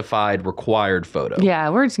specified required photo. Yeah,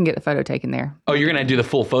 we're just going to get the photo taken there. Oh, you're going to do the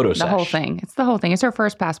full photo sesh? The whole thing. It's the whole thing. It's her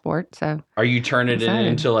first passport, so. Are you turning it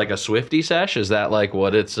into like a Swiftie sesh? Is that like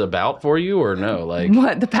what it's about for you, or no? Like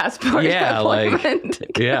what, the passport? Yeah,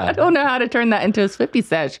 yeah. I don't know how to turn that into a Swiftie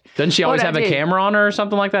sesh. Doesn't she always have a camera on her or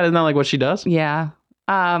something like that? Isn't that like what she does? Yeah.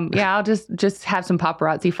 I'll just have some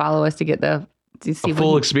paparazzi follow us to get the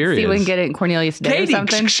full experience. See if we can get it in Cornelius Day Katie, or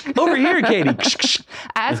something. Over here, Katie.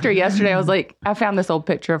 I asked her yesterday. I was like, I found this old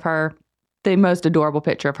picture of her, the most adorable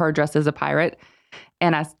picture of her dressed as a pirate,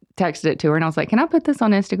 and I texted it to her, and I was like, "Can I put this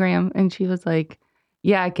on Instagram?" And she was like,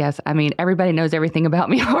 "Yeah, I guess. I mean, everybody knows everything about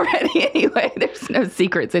me already anyway. There's no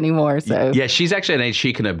secrets anymore." So yeah, she's actually an age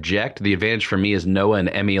she can object. The advantage for me is Noah and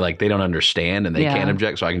Emmy, like, they don't understand and they can't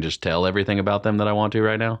object, so I can just tell everything about them that I want to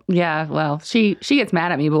right now. Yeah, well, she gets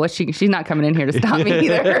mad at me, but she's not coming in here to stop me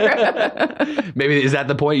either. Maybe is that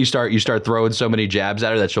the point? You start throwing so many jabs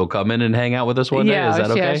at her that she'll come in and hang out with us one day? Is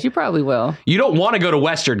that okay? Yeah, she probably will. You don't want to go to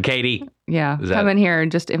Western, Katie. Yeah, come in here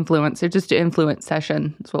and just influence. It's just an influence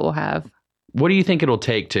session. That's what we'll have. What do you think it'll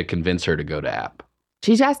take to convince her to go to app?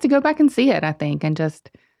 She has to go back and see it, I think, and just.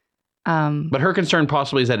 But her concern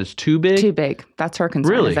possibly is that it's too big? Too big. That's her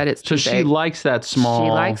concern. Really? Is that it's too big. So she likes that small. She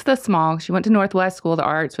likes the small. She went to Northwest School of the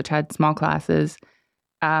Arts, which had small classes.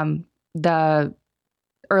 The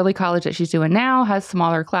early college that she's doing now has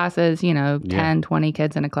smaller classes, 10, 20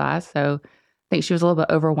 kids in a class. So I think she was a little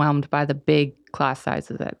bit overwhelmed by the big class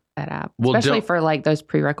sizes at app, especially for like those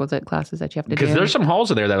prerequisite classes that you have to do. Because there's some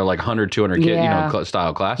halls in there that are like 100, 200 kid,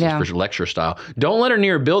 style classes for lecture style. Don't let her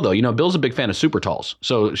near Bill though. Bill's a big fan of super talls.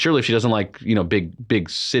 So surely if she doesn't like, big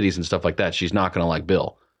cities and stuff like that, she's not going to like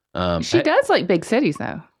Bill. She does like big cities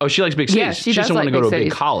though. Oh, she likes big cities. Yeah, she doesn't want to go to a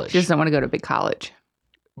big college. She doesn't want to go to a big college.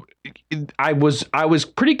 I was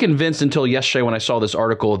pretty convinced until yesterday when I saw this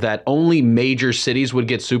article that only major cities would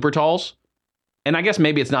get super talls. And I guess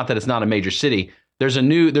maybe it's not that it's not a major city. There's a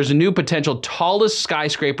new potential tallest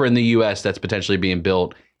skyscraper in the U.S. that's potentially being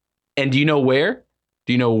built. And do you know where?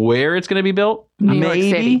 Do you know where it's going to be built? New York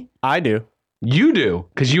City. I do. You do,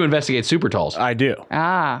 because you investigate super talls. I do.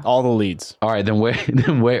 All the leads. All right, then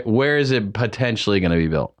where is it potentially going to be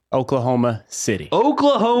built? Oklahoma City.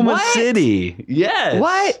 Oklahoma City. Yes.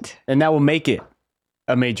 What? And that will make it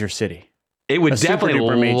a major city. It would A super definitely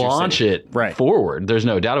duper major launch city. it Right. forward. There's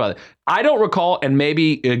no doubt about it. I don't recall, and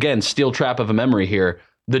maybe, again, steel trap of a memory here,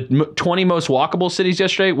 the 20 most walkable cities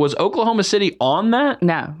yesterday. Was Oklahoma City on that?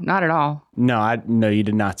 No, not at all. No, you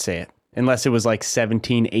did not say it. Unless it was like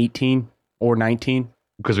 17, 18, or 19.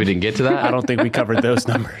 Because we didn't get to that? I don't think we covered those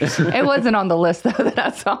numbers. It wasn't on the list though that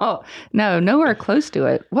I saw. No, nowhere close to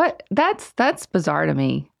it. What? That's bizarre to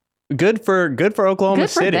me. Good for Oklahoma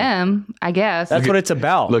Good for City. them, I guess. That's what it's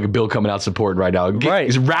about. Look at Bill coming out supporting right now. Right.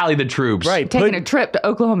 He's rally the troops. Right. Taking a trip to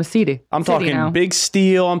Oklahoma City. I'm City talking now. big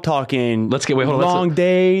steel. I'm talking long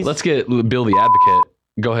days. Let's get Bill the advocate.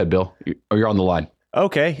 Go ahead, Bill. You're on the line.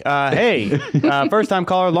 Okay. Hey, first time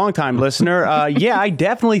caller, long time listener. Yeah, I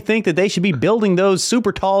definitely think that they should be building those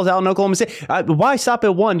super talls out in Oklahoma City. Why stop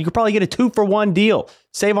at one? You could probably get a 2-for-1 deal.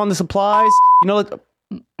 Save on the supplies.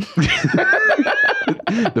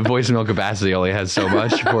 The voicemail capacity only has so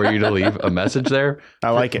much for you to leave a message there.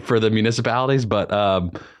 I like it for the municipalities, but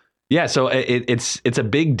yeah. So it's a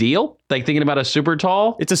big deal. Like thinking about a super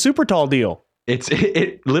tall. It's a super tall deal. It's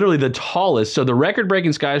literally the tallest. So the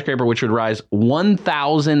record-breaking skyscraper, which would rise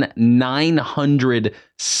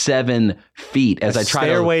 1,907 feet, as I try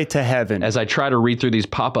Stairway to heaven. As I try to read through these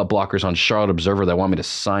pop-up blockers on Charlotte Observer that want me to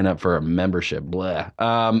sign up for a membership. Blah.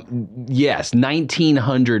 Yes,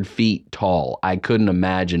 1,900 feet tall. I couldn't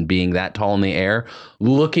imagine being that tall in the air,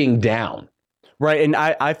 looking down. Right, and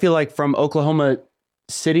I feel like from Oklahoma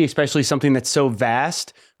City, especially something that's so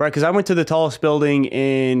vast, right? Because I went to the tallest building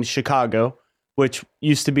in Chicago, which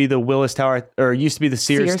used to be the Willis Tower, or used to be the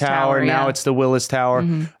Sears Tower. Now it's the Willis Tower.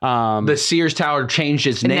 Mm-hmm. The Sears Tower changed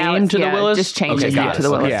its name to the Willis? Just changed it to the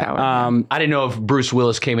Willis Tower. I didn't know if Bruce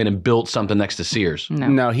Willis came in and built something next to Sears.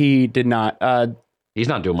 No, he did not. He's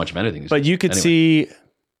not doing much of anything. But you could see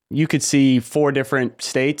 4 different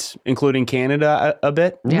states, including Canada a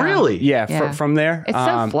bit. Yeah. Really? Yeah, from there. It's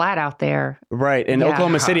so flat out there. Right. In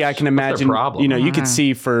Oklahoma City, I can imagine,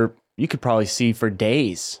 you could probably see for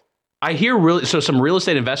days. I hear some real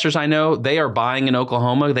estate investors I know, they are buying in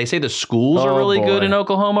Oklahoma. They say the schools are really good in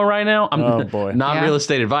Oklahoma right now. Not real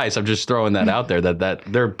estate advice. I'm just throwing that out there that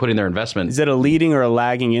they're putting their investment. Is it a leading or a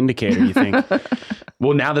lagging indicator, you think?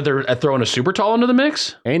 Well, now that they're throwing a super tall into the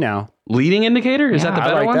mix? Hey, now. Leading indicator? Is that the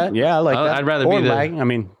better one? That. Yeah, I like that. I'd rather or be the lagging. I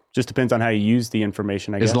mean, just depends on how you use the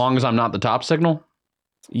information, I guess. As long as I'm not the top signal?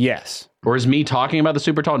 Yes. Or is me talking about the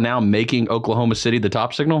super tall now making Oklahoma City the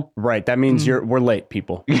top signal? Right. That means we're late,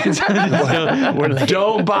 people. We're late.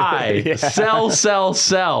 Don't buy. Yeah. Sell.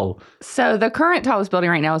 So the current tallest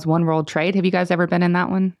building right now is One World Trade. Have you guys ever been in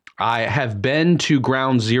that one? I have been to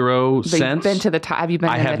Ground Zero since. You've been to the top. Have you been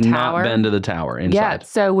I in have the tower? not been to the tower inside. Yeah.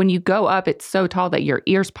 So when you go up, it's so tall that your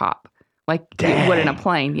ears pop. Like you would in a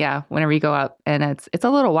plane. Yeah. Whenever you go up. And it's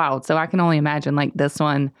a little wild. So I can only imagine like this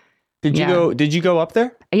one. Did you go up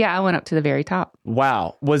there? Yeah, I went up to the very top.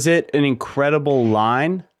 Wow. Was it an incredible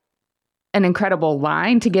line? An incredible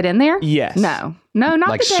line to get in there? Yes. No, not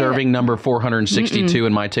like serving number 462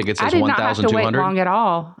 in my ticket says 1,200. I did not have to wait long at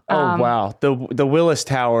all. Oh, wow. The Willis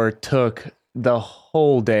Tower took the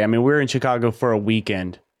whole day. I mean, we were in Chicago for a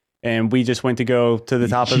weekend, and we just went to go to the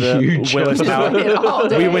top of the Willis Tower.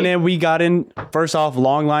 We went in. We got in. First off,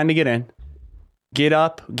 long line to get in. Get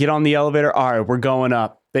up. Get on the elevator. All right, we're going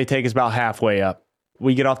up. They take us about halfway up.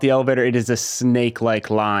 We get off the elevator. It is a snake-like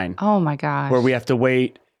line. Oh, my gosh. Where we have to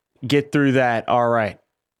wait, get through that. All right.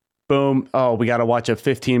 Boom. Oh, we got to watch a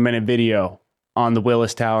 15-minute video on the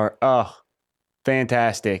Willis Tower. Oh,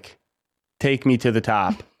 fantastic. Take me to the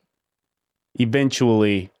top.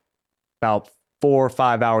 Eventually, about 4 or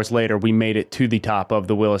 5 hours later, we made it to the top of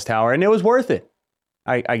the Willis Tower, and it was worth it.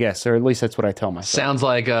 I guess, or at least that's what I tell myself. Sounds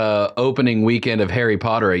like a opening weekend of Harry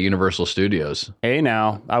Potter at Universal Studios. Hey,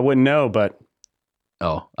 now, I wouldn't know, but...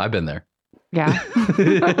 Oh, I've been there. Yeah.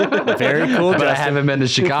 Very cool, but I haven't been to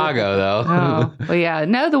Chicago, though. Oh, well, yeah.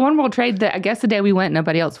 No, the One World Trade, I guess the day we went,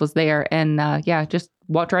 nobody else was there. And just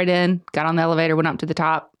walked right in, got on the elevator, went up to the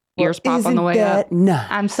top. Ears pop on the way up. Nice?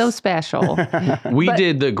 I'm so special. We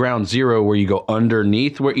did the Ground Zero where you go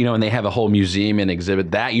underneath, where and they have a whole museum and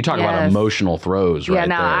exhibit that. You talk about emotional throws, right? Yeah,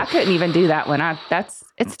 no, I couldn't even do that one.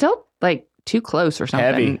 It's still like too close or something.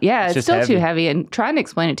 Heavy. Yeah, it's still heavy. too heavy. And trying to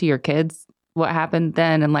explain it to your kids what happened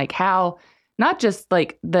then and like how not just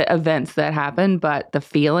like the events that happened, but the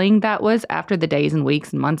feeling that was after the days and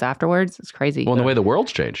weeks and months afterwards. It's crazy. Well, and the way the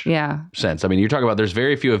world's changed. Yeah. Since. I mean, you're talking about there's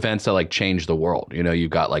very few events that like change the world.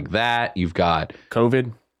 You've got like that. You've got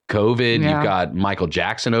COVID. Yeah. You've got Michael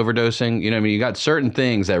Jackson overdosing. You got certain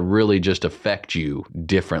things that really just affect you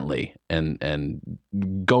differently. And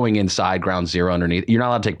going inside Ground Zero underneath, you're not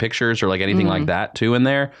allowed to take pictures or like anything like that too in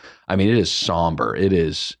there. I mean, it is somber. It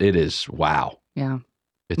is wow. Yeah.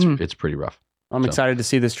 It's pretty rough. I'm excited to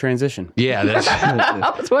see this transition. Yeah, that's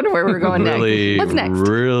I was wondering where we were going really, next. What's next?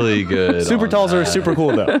 really good. Super on talls are that. super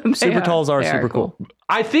cool, though. Super are. talls are They are super cool.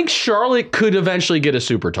 I think Charlotte could eventually get a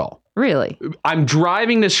super tall. Really? I'm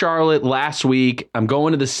driving to Charlotte last week. I'm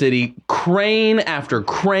going to the city. Crane after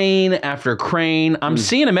crane after crane. I'm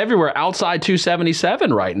seeing them everywhere outside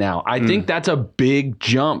 277 right now. I think that's a big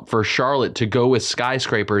jump for Charlotte to go with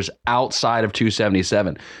skyscrapers outside of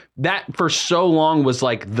 277. That for so long was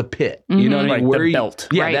like the pit. You know what I mean? Right, the belt.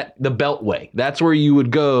 Yeah, Right. the beltway. That's where you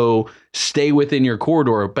would go, stay within your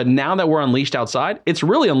corridor. But now that we're unleashed outside, it's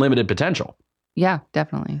really unlimited potential. Yeah,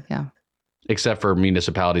 definitely. Yeah. Except for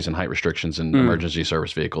municipalities and height restrictions and emergency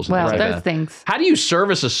service vehicles. And Well, things like those that. things. How do you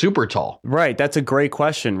service a super tall? Right. That's a great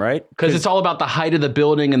question, right? Because it's all about the height of the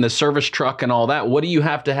building and the service truck and all that. What do you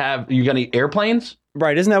have to have? You got any airplanes?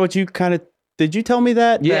 Right. Isn't that what you kind of... Did you tell me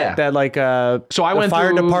that? Yeah. That like So I the went fire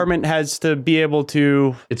through- department has to be able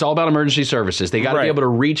to... It's all about emergency services. They got to Right. be able to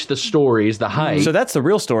reach the stories, the height, So that's the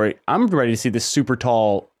real story. I'm ready to see this super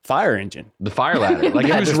tall fire engine. the fire ladder. Like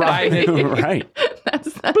who's riding it? Right.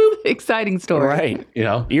 That's the exciting story. Right. You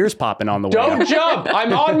know? Ears popping on the way Don't up. jump.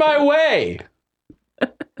 I'm on my way.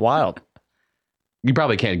 Wild. You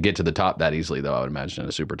probably can't get to the top that easily, though, I would imagine, in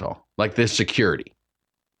a super tall. Like this security.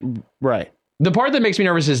 Right. The part that makes me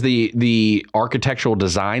nervous is the architectural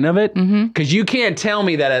design of it. Because you can't tell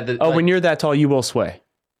me that at the... Oh, like- when you're that tall, you will sway.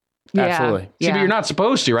 Yeah. Absolutely. See, but you're not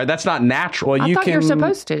supposed to, right? That's not natural. Well, I you thought can... you were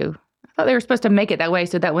supposed to. I thought they were supposed to make it that way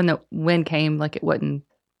so that when the wind came, like it wouldn't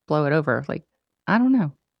blow it over. Like, I don't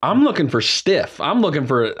know. I'm looking for stiff. I'm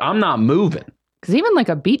not moving. Because even like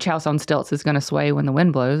a beach house on stilts is going to sway when the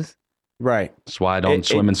wind blows. Right. That's why I don't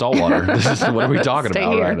swim in salt water. This is what are we talking Stay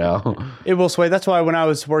about here. right now? It will sway. That's why when I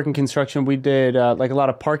was working construction, we did like a lot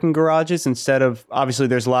of parking garages instead of, obviously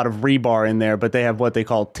there's a lot of rebar in there, but they have what they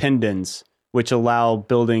call tendons, which allow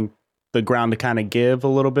building the ground to kind of give a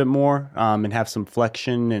little bit more and have some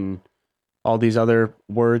flexion and all these other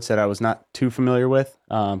words that I was not too familiar with.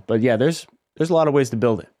 But yeah, there's a lot of ways to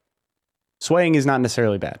build it. Swaying is not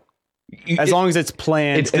necessarily bad. As long as it's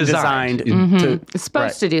planned it's and designed. designed to... It's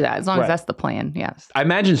supposed to do that as long Right. as that's the plan. Yes. I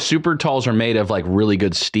imagine super talls are made of like really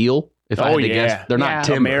good steel. If I Oh, had to yeah. guess, they're Yeah. not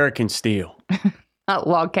timber. American steel. Not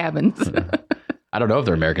log cabins. I don't know if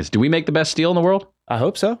they're Americans. Do we make the best steel in the world? I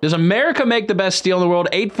hope so. Does America make the best steel in the world?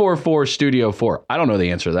 844 Studio 4. I don't know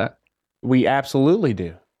the answer to that. We absolutely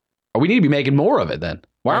do. Or we need to be making more of it then.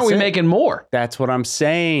 Why aren't That's we it. making more? That's what I'm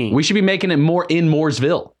saying. We should be making it more in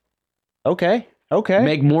Mooresville. Okay.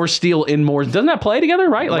 Make more steel in Moores. Doesn't that play together,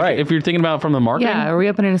 right? Like Right. if you're thinking about it from the marketing. Yeah. Are we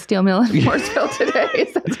opening a steel mill in Mooresville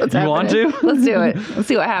today? That's what's You want happening. to? Let's do it. Let's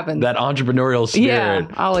see what happens. That entrepreneurial spirit. Yeah.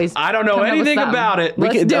 Always. I don't know come up with anything something. about it. We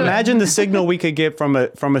Let's could do it. imagine the signal we could get from a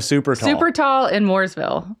super tall. Super tall in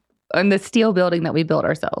Mooresville and the steel building that we built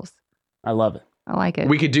ourselves. I love it. I like it.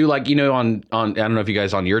 We could do like, on I don't know if you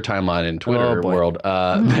guys on your timeline in Twitter Oh, boy. world,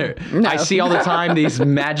 I see all the time these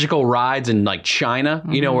magical rides in like China,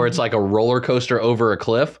 where it's like a roller coaster over a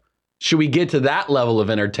cliff. Should we get to that level of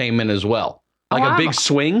entertainment as well? Like a big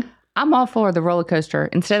swing? I'm all for the roller coaster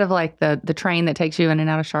instead of like the train that takes you in and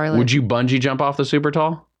out of Charlotte. Would you bungee jump off the super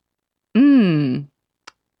tall?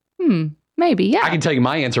 Maybe, yeah. I can tell you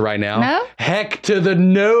my answer right now. No? Heck to the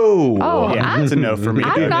no. Oh, Yeah, it's a no for me.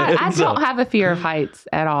 I'm not, I So- don't have a fear of heights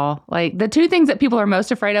at all. Like the two things that people are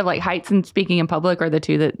most afraid of, like heights and speaking in public, are the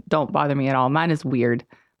two that don't bother me at all. Mine is weird.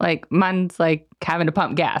 Like mine's like having to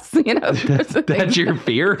pump gas. That's your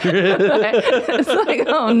fear? It's like,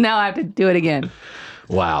 oh no, I have to do it again.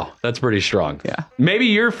 Wow, that's pretty strong. Yeah. Maybe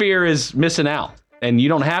your fear is missing out, and you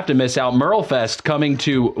don't have to miss out. Merlefest coming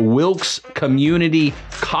to Wilkes Community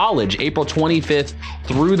College, April 25th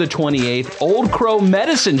through the 28th. Old Crow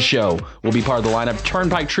Medicine Show will be part of the lineup.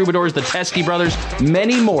 Turnpike Troubadours, the Teskey Brothers,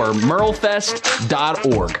 many more.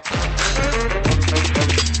 Merlefest.org.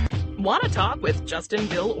 Want to talk with Justin,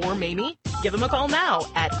 Bill, or Mamie? Give them a call now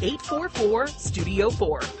at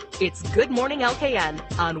 844-STUDIO-4. It's Good Morning LKN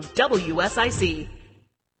on WSIC.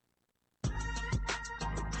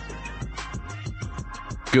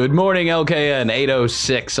 Good morning, LKN.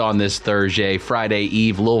 8:06 on this Thursday, Friday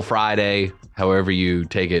Eve, Little Friday. However you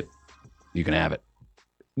take it, you can have it.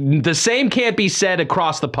 The same can't be said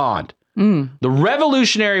across the pond. The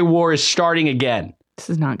Revolutionary War is starting again. This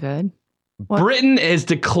is not good. What? Britain is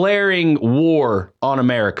declaring war on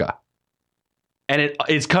America. And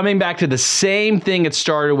it's coming back to the same thing it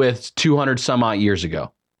started with 200 some odd years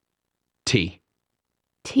ago. Tea.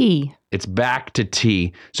 It's back to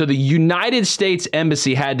tea. So the United States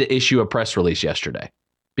Embassy had to issue a press release yesterday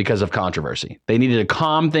because of controversy. They needed to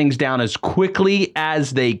calm things down as quickly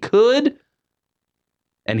as they could.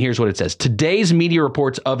 And here's what it says. Today's media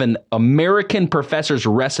reports of an American professor's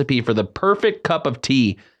recipe for the perfect cup of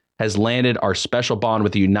tea has landed our special bond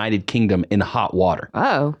with the United Kingdom in hot water.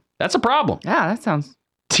 Oh. That's a problem. Yeah, that sounds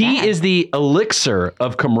Tea bad. is the elixir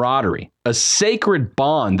of camaraderie, a sacred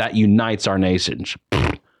bond that unites our nations.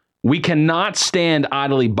 We cannot stand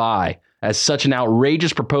idly by as such an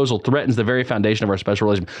outrageous proposal threatens the very foundation of our special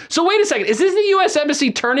relationship. So wait a second. Is this the U.S.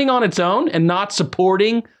 Embassy turning on its own and not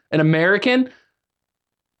supporting an American?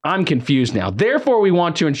 I'm confused now. Therefore, we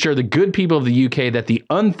want to ensure the good people of the UK that the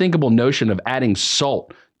unthinkable notion of adding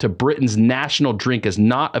salt to Britain's national drink is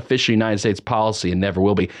not officially United States policy and never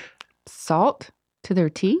will be. Salt to their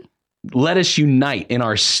tea? Let us unite in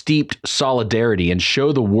our steeped solidarity and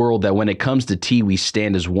show the world that when it comes to tea, we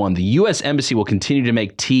stand as one. The U.S. Embassy will continue to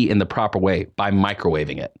make tea in the proper way by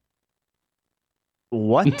microwaving it.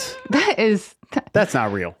 What? That's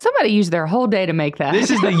not real. Somebody used their whole day to make that. This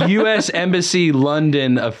is the U.S. Embassy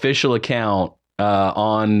London official account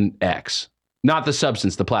on X. Not the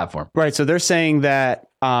substance, the platform. Right. So they're saying that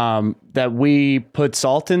that we put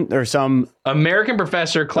salt in, or some American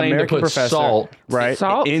professor claimed to put salt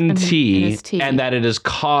in tea, and that it has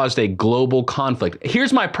caused a global conflict.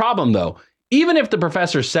 Here's my problem, though. Even if the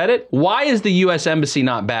professor said it, why is the U.S. Embassy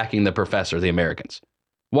not backing the professor, the Americans?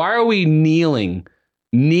 Why are we kneeling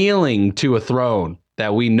to a throne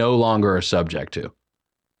that we no longer are subject to?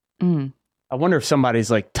 I wonder if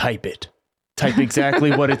somebody's like, type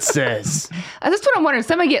exactly what it says. That's what I'm wondering.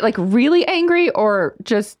 Somebody get like really angry or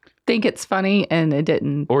just think it's funny and it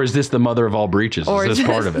didn't. Or is this the mother of all breaches? Or is this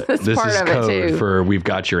part of it? this This part is of it, code too. for we've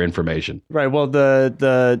got your information. Right. Well,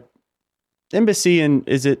 the embassy, and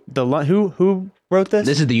is it who wrote this?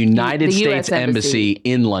 This is the United The States US Embassy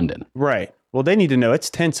in London. Right. Well, they need to know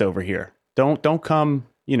it's tense over here. Don't come,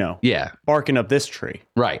 barking up this tree.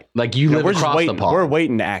 Right. Like you live we're just across waiting, the pond. We're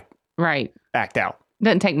waiting to act out.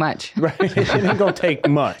 Doesn't take much. Right. It ain't gonna take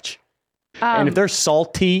much. And if there's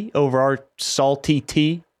salty over our salty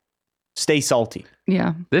tea, stay salty.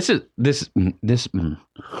 Yeah. This. You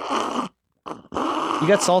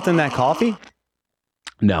got salt in that coffee?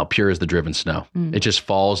 No, pure as the driven snow. It just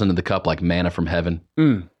falls into the cup like manna from heaven.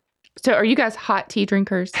 So are you guys hot tea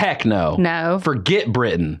drinkers? Heck no. No. Forget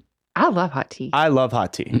Britain. I love hot tea. I love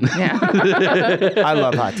hot tea. Yeah. I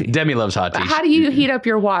love hot tea. Demi loves hot tea. How do you heat up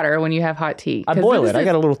your water when you have hot tea? I boil it. I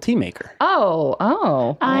got a little tea maker.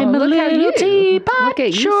 Oh. I'm a look at little you. teapot, Look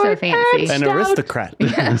at you, so short fancy. An aristocrat.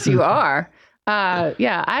 Yes, you are.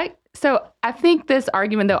 So I think this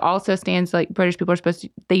argument though also stands like British people are supposed to,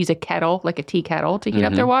 they use a kettle, like a tea kettle to heat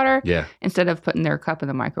up their water instead of putting their cup in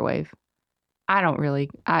the microwave.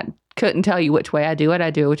 I couldn't tell you which way I do it. I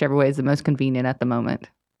do it whichever way is the most convenient at the moment.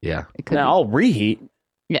 Yeah. Now I'll reheat.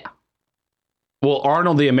 Yeah. Well,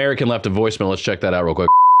 Arnold the American left a voicemail. Let's check that out real quick.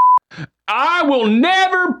 I will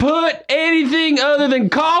never put anything other than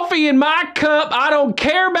coffee in my cup. I don't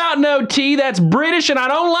care about no tea. That's British and I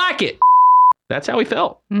don't like it. That's how he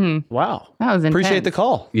felt. Wow. That was intense. Appreciate the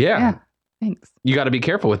call. Yeah. Thanks. You got to be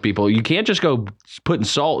careful with people. You can't just go putting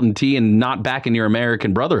salt in tea and not backing your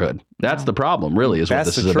American brotherhood. That's the problem, really, is what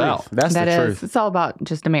this is about. That's the truth. It's all about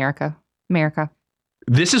just America.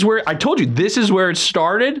 This is where, I told you, this is where it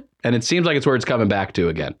started, and it seems like it's where it's coming back to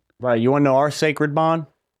again. Right. You want to know our sacred bond?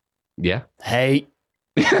 Yeah. Hate.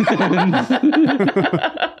 That's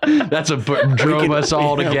what drove us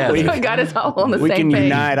all together. We got us all on the same page. We can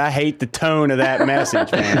unite. I hate the tone of that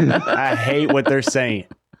message, man. I hate what they're saying.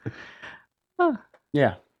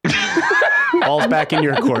 Yeah. Ball's back in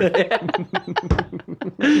your court.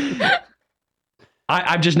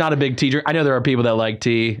 I'm just not a big tea drinker. I know there are people that like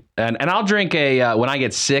tea, and I'll drink when I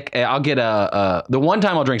get sick, I'll get the one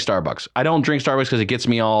time I'll drink Starbucks. I don't drink Starbucks because it gets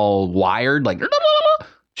me all wired, like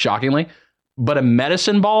shockingly. But a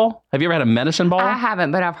medicine ball, have you ever had a medicine ball? I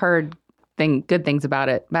haven't, but I've heard good things about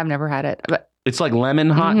it. But I've never had it. But it's like lemon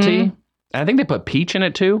hot tea. And I think they put peach in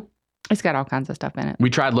it too. It's got all kinds of stuff in it. We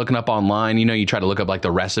tried looking up online. You try to look up like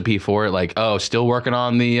the recipe for it. Like, still working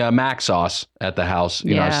on the mac sauce at the house.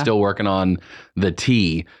 You know, still working on the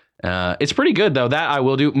tea. It's pretty good though. That I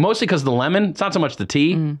will do mostly because the lemon. It's not so much the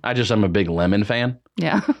tea. I'm a big lemon fan.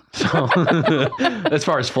 Yeah. So as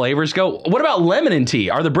far as flavors go, what about lemon in tea?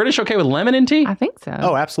 Are the British okay with lemon in tea? I think so.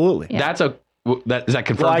 Oh, absolutely. Yeah. Is that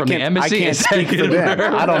confirmed from the embassy? I can't speak for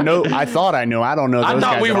them. I don't know. I thought I knew. I don't know. I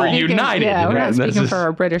thought we were united. Yeah, we're not Right? speaking for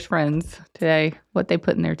our British friends today. What they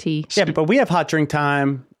put in their tea. Yeah, but we have hot drink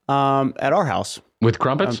time at our house with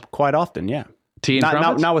crumpets quite often. Yeah, tea and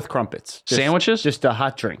crumpets. Not with crumpets. Sandwiches. Just a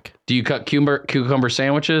hot drink. Do you cut cucumber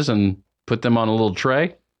sandwiches and put them on a little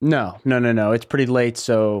tray? No. It's pretty late,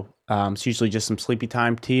 so it's usually just some sleepy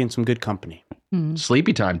time tea and some good company.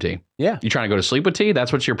 Sleepy time tea. Yeah. You trying to go to sleep with tea?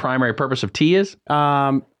 That's what your primary purpose of tea is?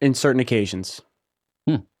 In certain occasions.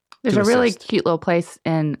 There's To a really assist. cute little place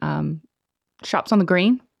in Shops on the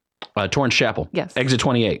Green. Torrance Chapel. Yes. Exit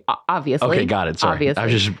 28. Obviously. Okay, got it. Sorry. Obviously. I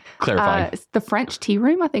was just clarifying. It's the French Tea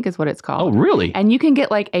Room, I think is what it's called. Oh, really? And you can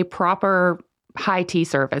get like a proper high tea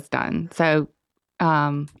service done. So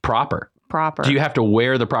Proper. proper. Do you have to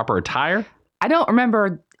wear the proper attire? I don't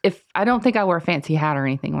remember I don't think I wore a fancy hat or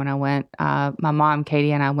anything when I went. My mom,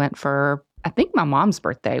 Katie, and I went for, I think, my mom's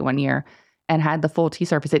birthday one year and had the full tea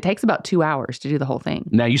service. It takes about 2 hours to do the whole thing.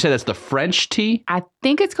 Now, you said that's the French tea? I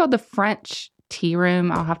think it's called the French Tea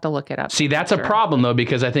Room. I'll have to look it up. See, that's a problem, though,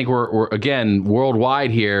 because I think we're again,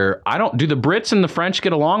 worldwide here. Do the Brits and the French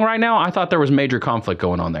get along right now? I thought there was major conflict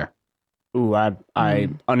going on there. Ooh, I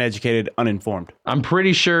uneducated, uninformed. I'm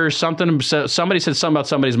pretty sure somebody said something about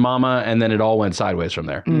somebody's mama, and then it all went sideways from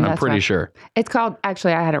there. I'm that's pretty right. sure. It's called,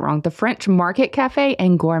 actually, I had it wrong, the French Market Cafe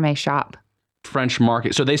and Gourmet Shop. French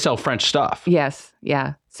market. So they sell French stuff. Yes,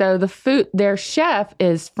 yeah. So the food, their chef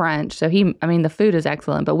is French. So the food is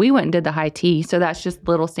excellent. But we went and did the high tea. So that's just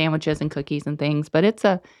little sandwiches and cookies and things. But it's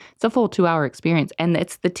a full 2 hour experience. And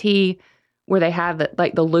it's the tea where they have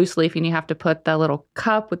like the loose leaf and you have to put the little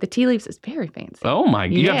cup with the tea leaves. It's very fancy. Oh my!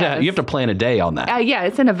 You Yes. have to plan a day on that. Yeah,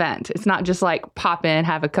 it's an event. It's not just like pop in,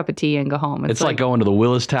 have a cup of tea, and go home. It's like going to the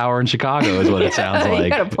Willis Tower in Chicago, is what it sounds like. You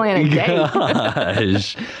got to plan a day.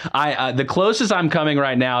 Gosh. The closest I'm coming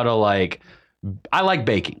right now to I like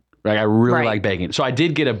baking. Right, I really Right. like baking. So I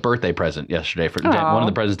did get a birthday present yesterday. One of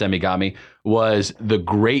the presents Demi got me was the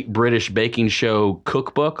Great British Baking Show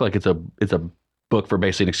cookbook. Like it's a book for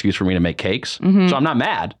basically an excuse for me to make cakes. Mhm. So I'm not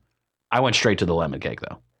mad. I went straight to the lemon cake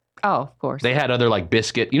though. Oh, of course. They had other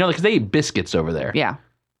biscuit, because they eat biscuits over there. Yeah.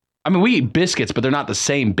 I mean, we eat biscuits, but they're not the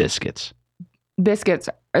same biscuits. Biscuits.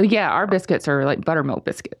 Yeah, our biscuits are like buttermilk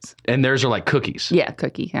biscuits. And theirs are like cookies. Yeah,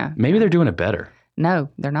 cookie. Yeah. Maybe they're doing it better. No,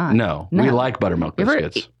 they're not. No, we like buttermilk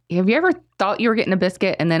biscuits. Have you ever thought you were getting a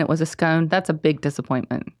biscuit and then it was a scone? That's a big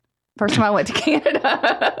disappointment. First time I went to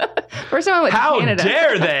Canada. How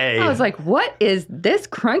dare they? I was like, what is this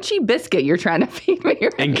crunchy biscuit you're trying to feed me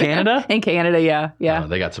right In now? Canada? In Canada, yeah. Yeah.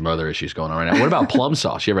 They got some other issues going on right now. What about plum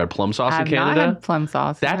sauce? You ever had plum sauce in I've Canada? not had plum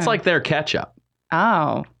sauce. That's no. like their ketchup.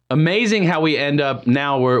 Oh. Amazing how we end up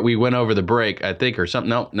now where we went over the break, I think, or something.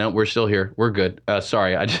 No, we're still here. We're good.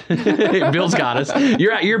 Sorry, Bill's got us.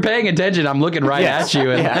 You're paying attention. I'm looking right at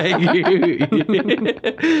you, and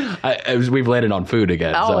we've landed on food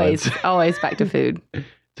again. Always, so always back to food.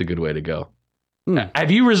 it's a good way to go.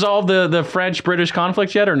 Have you resolved the French-British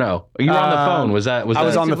conflict yet, or no? You were on the phone. I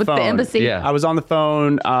was on the with phone. the embassy? Yeah. I was on the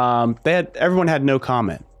phone. Everyone had no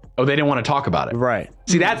comment. Oh, they didn't want to talk about it. Right.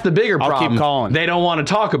 See, that's the bigger I'll problem. keep calling. They don't want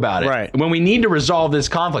to talk about it. Right. When we need to resolve this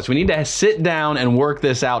conflict, we need to sit down and work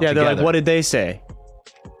this out together. They're like, what did they say?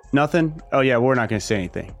 Nothing? Oh, yeah, we're not going to say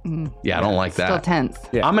anything. Yeah, I don't like that. Still tense.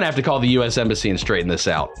 Yeah. I'm going to have to call the U.S. Embassy and straighten this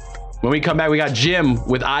out. When we come back, we got Jim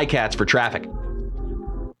with iCats for traffic.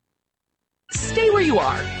 Stay where you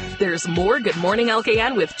are. There's more Good Morning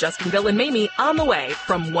LKN with Justin, Bill, and Mamie on the way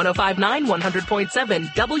from 105.9, 100.7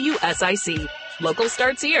 WSIC. Local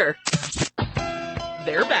starts here.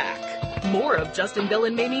 They're back. More of Justin, Bill,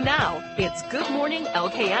 and Mamie now. It's Good Morning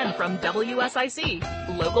LKN from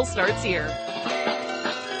WSIC. Local starts here.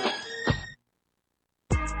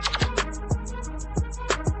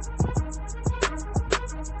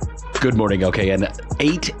 Good morning, okay, and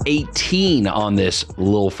 8:18 on this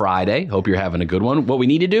little Friday. Hope you're having a good one. What we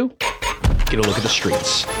need to do, get a look at the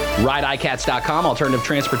streets. RideICats.com, alternative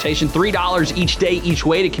transportation, $3 each day, each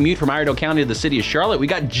way to commute from Iredell County to the city of Charlotte. We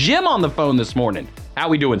got Jim on the phone this morning. How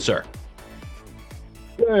we doing, sir?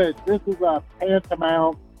 Good. This is a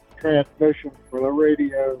tantamount transmission for the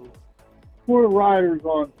radio for riders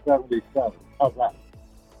on 77. How's that?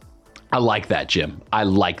 I like that, Jim. I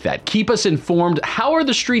like that. Keep us informed. How are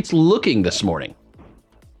the streets looking this morning?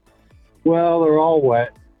 Well, they're all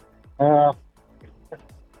wet.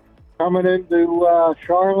 Coming into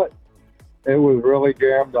Charlotte, it was really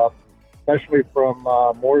jammed up, especially from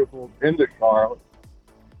Mooresville into Charlotte.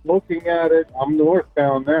 Looking at it, I'm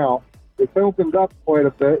northbound now. It's opened up quite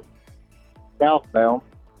a bit, southbound.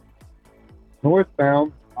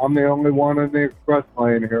 Northbound, I'm the only one in the express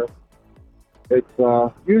lane here.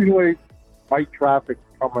 It's usually light traffic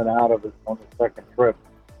coming out of it on the second trip.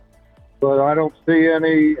 But I don't see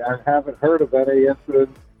any, I haven't heard of any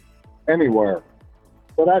incidents anywhere.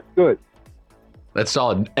 So that's good. That's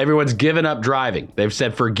solid. Everyone's given up driving. They've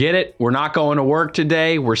said, forget it. We're not going to work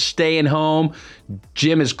today. We're staying home.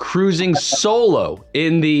 Jim is cruising solo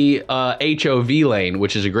in the HOV lane,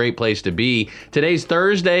 which is a great place to be. Today's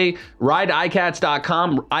Thursday.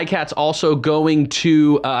 RideICats.com. iCats also going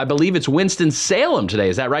to, I believe it's Winston-Salem today.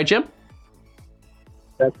 Is that right, Jim?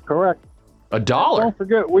 That's correct. $1. Don't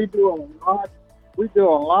forget, we do a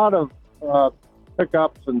lot of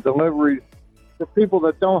pickups and deliveries for people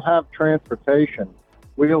that don't have transportation,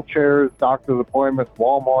 wheelchairs, doctor's appointments,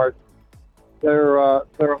 Walmart. There are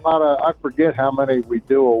a lot of, I forget how many we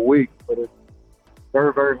do a week, but it's a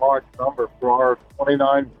very, very large number for our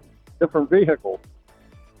 29 different vehicles.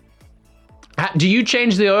 Do you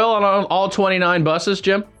change the oil on all 29 buses,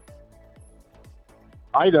 Jim?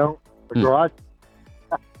 I don't. The garage.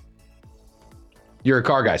 You're a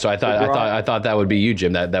car guy, so I thought that would be you,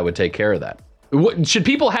 Jim. That would take care of that. Should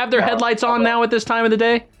people have their headlights on now at this time of the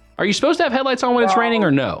day? Are you supposed to have headlights on when it's raining or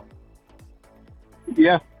no?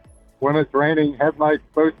 Yeah. When it's raining, headlights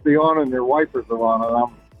supposed to be on and your wipers are on. And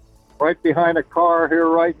I'm right behind a car here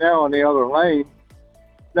right now in the other lane.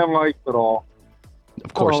 No lights at all.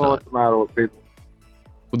 Of course I don't know not. what's the matter with people.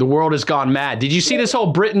 The world has gone mad. Did you see this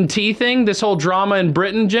whole Britain tea thing? This whole drama in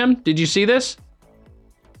Britain, Jim? Did you see this?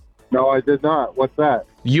 No, I did not. What's that?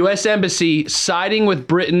 U.S. Embassy siding with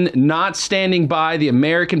Britain, not standing by the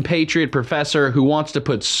American patriot professor who wants to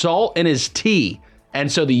put salt in his tea. And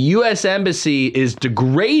so the U.S. Embassy is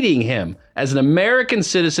degrading him as an American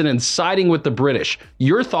citizen and siding with the British.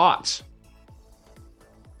 Your thoughts?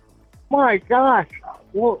 My gosh.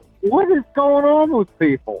 What is going on with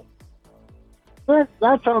people?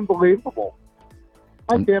 That's unbelievable.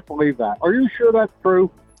 I can't believe that. Are you sure that's true?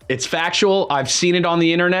 It's factual. I've seen it on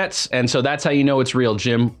the internets, and so that's how you know it's real,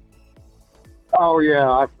 Jim. Oh, yeah,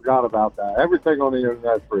 I forgot about that. Everything on the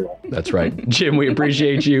internet's real. That's right. Jim, we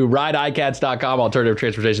appreciate you. RideICats.com, alternative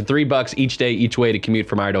transportation. $3 each day, each way to commute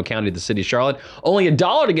from Iredell County to the city of Charlotte. Only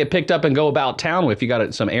 $1 to get picked up and go about town if you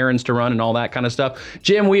got some errands to run and all that kind of stuff.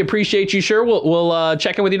 Jim, we appreciate you. Sure, we'll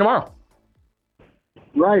check in with you tomorrow.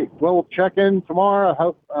 Right. We'll check in tomorrow. I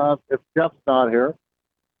hope, if Jeff's not here.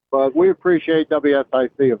 But we appreciate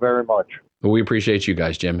WSIC very much. Well, we appreciate you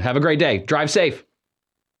guys, Jim. Have a great day. Drive safe.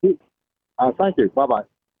 Thank you. Bye-bye.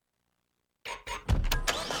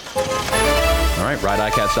 All right,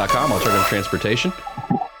 RideICats.com, alternative transportation.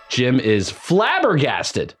 Jim is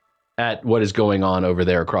flabbergasted at what is going on over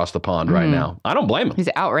there across the pond right now. I don't blame him. He's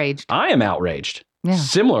outraged. I am outraged. Yeah.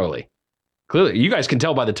 Similarly. Clearly, you guys can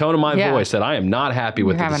tell by the tone of my voice that I am not happy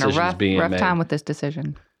with the decisions being made. Having a rough time with this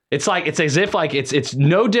decision. It's as if it's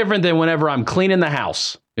no different than whenever I'm cleaning the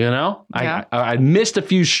house. You know, Yeah. I missed a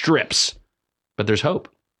few strips, but there's hope.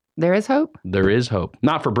 There is hope. There is hope.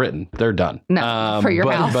 Not for Britain. They're done. No, for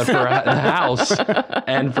your house. But for the house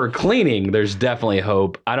and for cleaning, there's definitely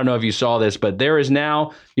hope. I don't know if you saw this, but there is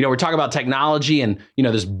now, we're talking about technology and,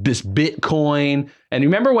 this Bitcoin. And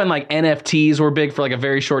remember when like NFTs were big for like a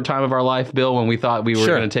very short time of our life, Bill, when we thought we were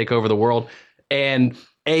going to take over the world? And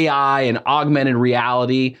AI and augmented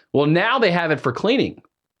reality. Well, now they have it for cleaning.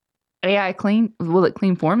 AI clean? Will it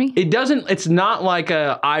clean for me? It's not like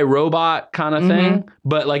a iRobot kind of thing,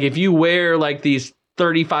 but like if you wear like these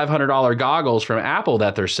 $3,500 goggles from Apple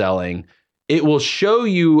that they're selling, it will show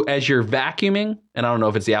you as you're vacuuming. And I don't know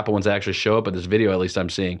if it's the Apple ones that actually show up, but this video, at least I'm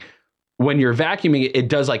seeing, when you're vacuuming, it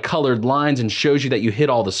does like colored lines and shows you that you hit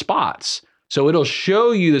all the spots. So it'll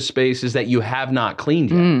show you the spaces that you have not cleaned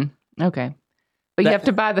yet. Okay. But you have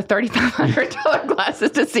to buy the $3,500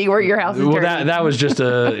 glasses to see where your house is dirty. Well, that was just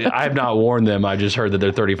I have not worn them. I just heard that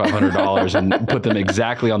they're $3,500 and put them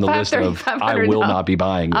exactly on the list of I will not be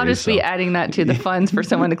buying. I'll just be adding that to the funds for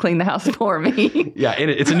someone to clean the house for me. Yeah,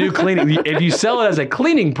 and it's a new cleaning. If you sell it as a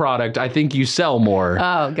cleaning product, I think you sell more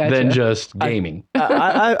than just gaming.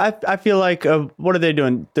 I feel like what are they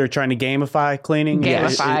doing? They're trying to gamify cleaning.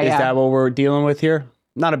 Is that what we're dealing with here?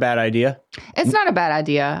 Not a bad idea. It's not a bad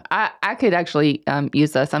idea. I could actually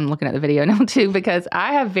use this. I'm looking at the video now too because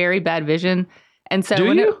I have very bad vision, and so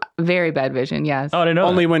very bad vision. Yes. Oh, I didn't know.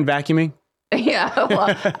 Only when vacuuming. Yeah.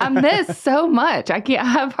 Well, I miss so much. I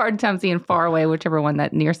have a hard time seeing far away, whichever one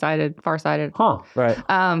that nearsighted, farsighted. Huh.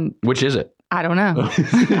 Right. Which is it? I don't know.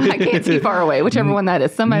 I can't see far away, whichever one that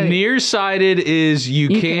is. Nearsighted is you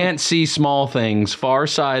can't see small things.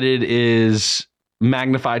 Farsighted is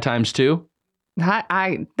magnify times 2.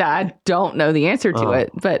 I don't know the answer to it,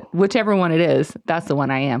 but whichever one it is, that's the one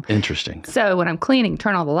I am. Interesting. So when I'm cleaning,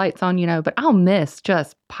 turn all the lights on, but I'll miss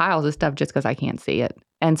just piles of stuff just because I can't see it.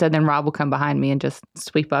 And so then Rob will come behind me and just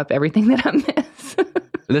sweep up everything that I miss.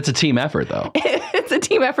 That's a team effort, though. It's a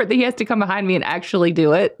team effort that he has to come behind me and actually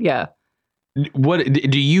do it. Yeah. What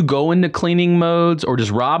do you go into cleaning modes, or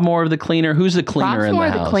does Rob more of the cleaner? Who's the cleaner Rob's in more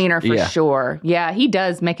the house? the cleaner for Yeah. sure. Yeah, he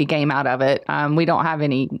does make a game out of it. We don't have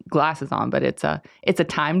any glasses on, but it's a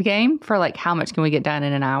timed game for like how much can we get done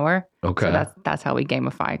in an hour. Okay. So that's how we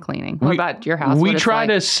gamify cleaning. What about your house? We What it's try like?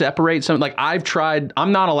 to separate some. Like I've tried.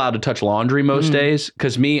 I'm not allowed to touch laundry most days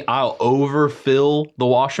because I'll overfill the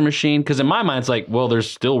washer machine. Because in my mind, it's like, well,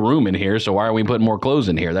 there's still room in here, so why are we putting more clothes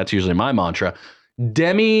in here? That's usually my mantra.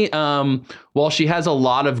 Demi, while she has a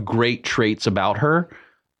lot of great traits about her,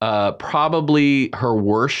 probably her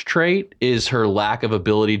worst trait is her lack of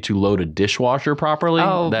ability to load a dishwasher properly.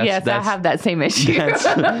 Oh, yes, I have that same issue.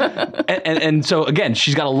 and so again,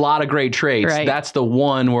 she's got a lot of great traits. Right. That's the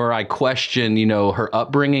one where I question, her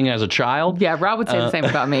upbringing as a child. Yeah, Rob would say the same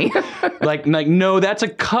about me. like, no, that's a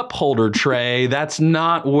cup holder tray. That's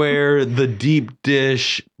not where the deep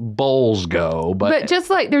dish bowls go. But just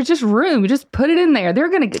like there's just room. You just put it in there. They're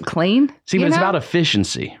going to get clean. See, but it's about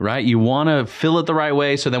efficiency, right? You want to fill it the right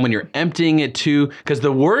way. So then when you're emptying it too, because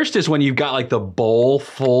the worst is when you've got like the bowl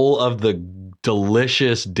full of the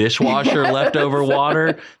delicious dishwasher leftover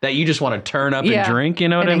water that you just want to turn up and drink. You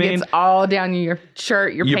know what I mean? It gets all down your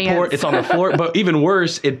shirt, your pants. It's on the floor. But even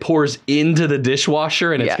worse, it pours into the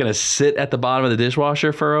dishwasher and it's going to sit at the bottom of the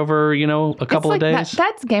dishwasher for over, a couple of days.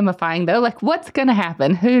 That's gamifying though. Like what's going to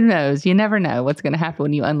happen? Who knows? You never know what's going to happen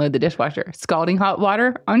when you unload the dishwasher. Scalding hot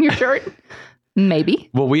water on your shirt?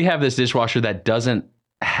 Maybe. Well, we have this dishwasher that doesn't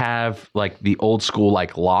have like the old school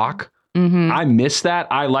like lock. Mm-hmm. I miss that.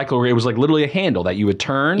 I like where it was like literally a handle that you would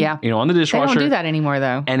turn, on the dishwasher. They don't do that anymore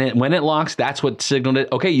though. And when it locks, that's what signaled it.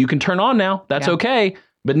 Okay, you can turn on now. That's okay.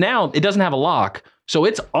 But now it doesn't have a lock. So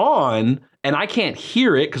it's on and I can't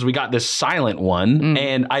hear it because we got this silent one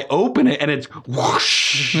and I open it and it's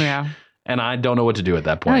whoosh. Yeah. And I don't know what to do at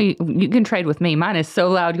that point. No, you can trade with me. Mine is so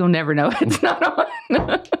loud you'll never know it's not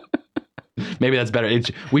on. Maybe that's better.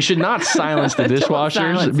 We should not silence the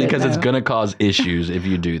dishwashers because it's going to cause issues if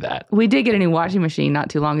you do that. We did get a new washing machine not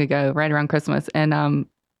too long ago, right around Christmas, and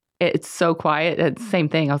it's so quiet. It's the same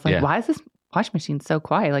thing. I was like, why is this washing machine so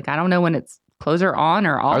quiet? Like, I don't know when its clothes are on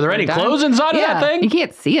or off. Are there any clothes inside of that thing? You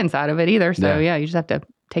can't see inside of it either. So, you just have to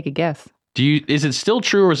take a guess. Is it still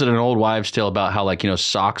true or is it an old wives' tale about how, like,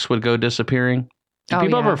 socks would go disappearing? Do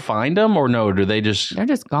people ever find them or no? Do they just... They're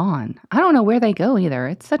just gone. I don't know where they go either.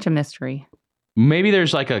 It's such a mystery. Maybe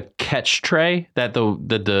there's like a catch tray that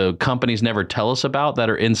the companies never tell us about that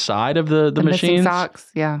are inside of the machines. Missing socks,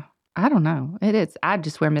 yeah. I don't know. It is. I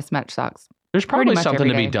just wear mismatched socks. There's probably something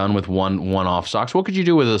to be done with one-off socks. What could you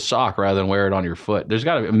do with a sock rather than wear it on your foot? There's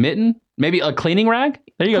got to be a mitten, maybe a cleaning rag.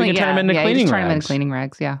 There you go. You can turn them into cleaning rags. Turn them into cleaning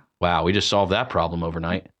rags. Yeah. Wow, we just solved that problem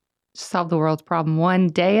overnight. Solve the world's problem one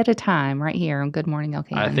day at a time, right here on Good Morning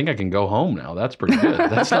LKN. I think I can go home now. That's pretty good.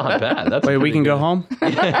 That's not bad. Wait, we can go home?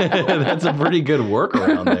 That's a pretty good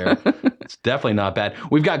workaround there. It's definitely not bad.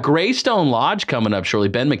 We've got Greystone Lodge coming up shortly.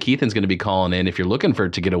 Ben McKeithen's going to be calling in if you're looking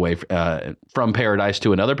to get away from paradise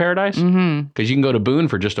to another paradise. Because you can go to Boone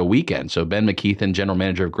for just a weekend. So Ben McKeithen, general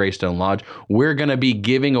manager of Greystone Lodge, we're going to be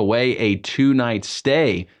giving away a 2-night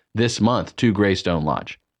stay this month to Greystone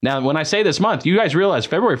Lodge. Now, when I say this month, you guys realize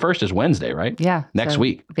February 1st is Wednesday, right? Yeah. Next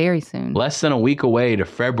week. Very soon. Less than a week away to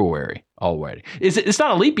February already. It's not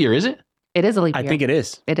a leap year, is it? It is a leap year. I think it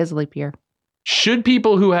is. It is a leap year. Should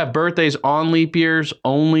people who have birthdays on leap years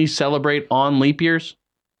only celebrate on leap years?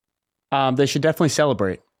 They should definitely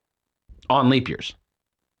celebrate. On leap years.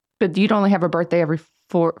 But you'd only have a birthday every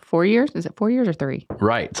 4 years? Is it 4 years or 3?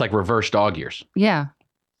 Right. It's like reverse dog years. Yeah.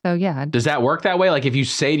 So, yeah. Does that work that way? Like if you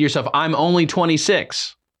say to yourself, I'm only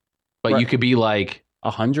 26, but you could be like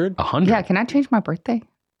 100? 100. Yeah. Can I change my birthday?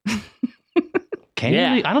 Can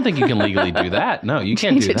you? I don't think you can legally do that. No, you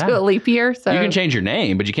can't do that. Change it to a leap year. So you can change your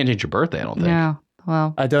name, but you can't change your birthday, I don't think. No.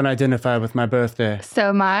 Well, I don't identify with my birthday.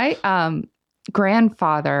 So my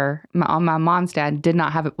grandfather, on my mom's dad,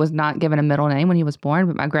 was not given a middle name when he was born,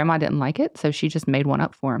 but my grandma didn't like it, so she just made one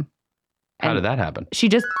up for him. How did that happen? She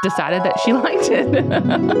just decided that she liked it.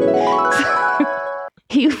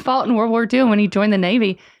 He fought in World War II, and when he joined the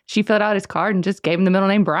Navy, she filled out his card and just gave him the middle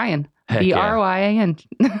name Brian. Brian.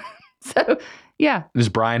 So, yeah. Does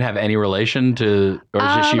Brian have any relation to,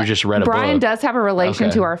 or is she just read a book? Brian does have a relation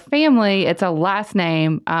to our family. It's a last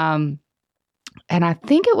name. And I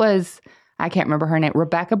think it was, I can't remember her name,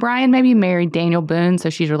 Rebecca Bryan, maybe married Daniel Boone. So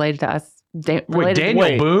she's related to us. Daniel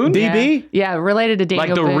Boone? DB? Yeah, related to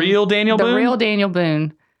Daniel Boone. Like the real Daniel Boone? The real Daniel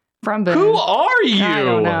Boone from Boone. Who are you? I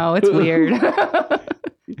don't know. It's weird.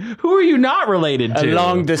 Who are you not related to? A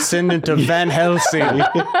long descendant of Van Helsing.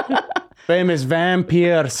 famous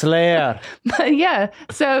vampire slayer. But yeah,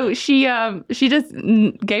 so she just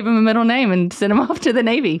gave him a middle name and sent him off to the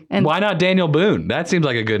Navy. And Why not Daniel Boone? That seems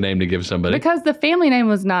like a good name to give somebody. because the family name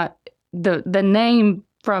was not the name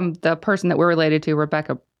from the person that we're related to,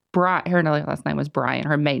 Rebecca Brian. Her last name was Brian.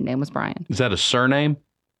 Her maiden name was Brian. Is that a surname?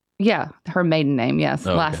 Yeah, her maiden name. Yes,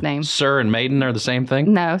 Oh, last okay. name. Sir and maiden are the same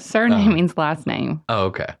thing? No, surname Oh. means last name. Oh,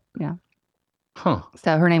 okay. Yeah. Huh.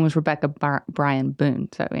 So her name was Rebecca Brian Boone.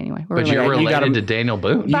 So anyway, we're But you're related. related got to Daniel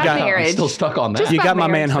Boone? By got- marriage. I'm still stuck on that. Just You by got my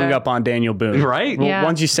marriage, man hung though. up on Daniel Boone. Right? Well, Yeah.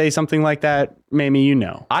 once you say something like that, Mamie, you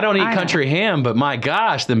know. I don't eat I know. country ham, but my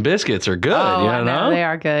gosh, them biscuits are good. Oh, you I know. They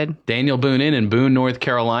are good. Daniel Boone Inn in Boone, North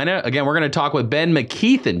Carolina. Again, we're going to talk with Ben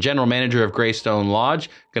McKeithen, General Manager of Greystone Lodge.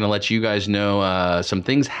 Going to let you guys know some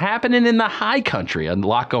things happening in the high country. A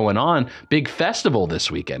lot going on. Big festival this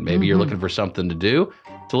weekend. Maybe you're looking for something to do.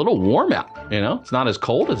 It's a little warm out, you know? It's not as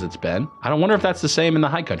cold as it's been. I don't wonder if that's the same in the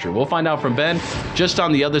high country. We'll find out from Ben just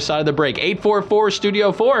on the other side of the break. 844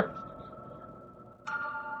 Studio 4.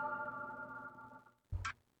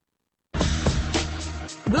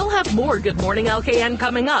 We'll have more Good Morning LKN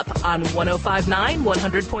coming up on 105.9,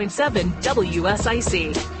 100.7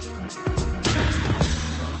 WSIC.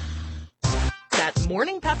 That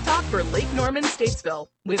morning pep talk for Lake Norman, Statesville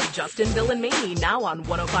with Justin, Bill, and Mamie now on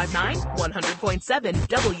 105.9, 100.7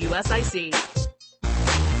 WSIC.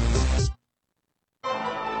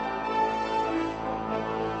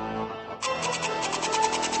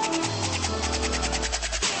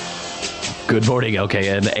 Good morning,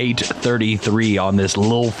 LKN. 8:33 on this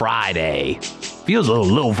little Friday. Feels a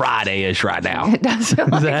little Friday-ish right now. It does feel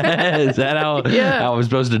like Is that how, Yeah. how I'm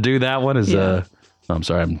supposed to do that one? Yeah. I'm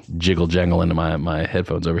sorry, I'm jangling into my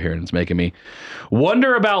headphones over here, and it's making me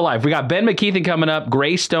wonder about life. We got Ben McKeithen coming up,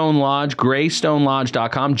 Greystone Lodge,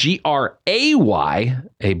 greystonelodge.com, Gray,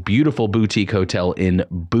 a beautiful boutique hotel in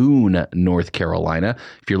Boone, North Carolina.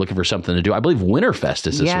 If you're looking for something to do, I believe Winterfest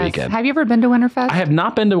is this yes. weekend. Have you ever been to Winterfest? I have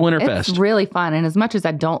not been to Winterfest. It's really fun. And as much as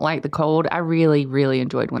I don't like the cold, I really, really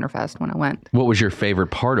enjoyed Winterfest when I went. What was your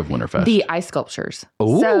favorite part of Winterfest? The ice sculptures.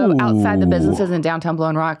 Ooh. So outside the businesses in downtown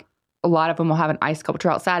Blowing Rock, a lot of them will have an ice sculpture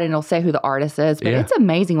outside and it'll say who the artist is. But Yeah. it's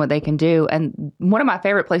amazing what they can do. And one of my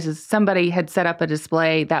favorite places, somebody had set up a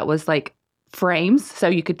display that was like frames. So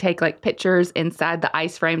you could take like pictures inside the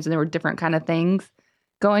ice frames and there were different kind of things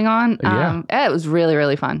going on. Yeah. It was really,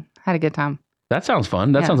 really fun. Had a good time. That sounds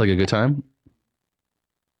fun. That Yeah. sounds like a good time.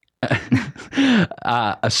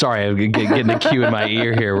 Sorry, I'm getting a cue in my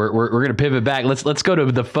ear here. We're going to pivot back. Let's go to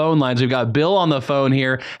the phone lines. We've got Bill on the phone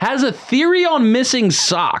here. Has a theory on missing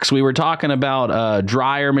socks. We were talking about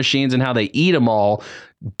dryer machines and how they eat them all.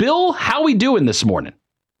 Bill, how we doing this morning?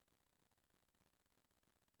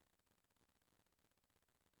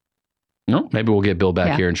 No, maybe we'll get Bill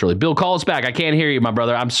back here and shortly. Bill, call us back. I can't hear you, my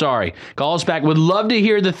brother. I'm sorry. Call us back. Would love to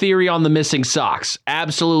hear the theory on the missing socks.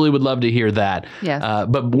 Absolutely would love to hear that. Yes.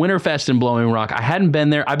 But Winterfest in Blowing Rock, I hadn't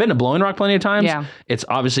been there. I've been to Blowing Rock plenty of times. Yeah. It's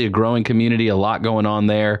obviously a growing community, a lot going on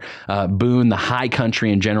there. Boone, the high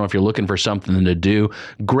country in general, if you're looking for something to do.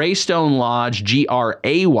 Greystone Lodge, Gray,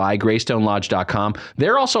 greystonelodge.com.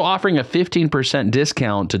 They're also offering a 15%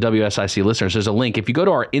 discount to WSIC listeners. There's a link. If you go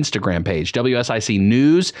to our Instagram page, WSIC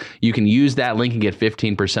News, you can use that link and get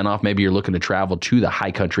 15% off. Maybe you're looking to travel to the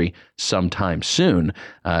high country sometime soon.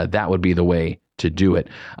 That would be the way to do it.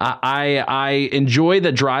 I enjoy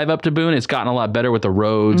the drive up to Boone. It's gotten a lot better with the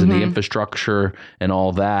roads and the infrastructure and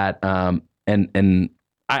all that. And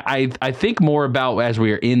I think more about as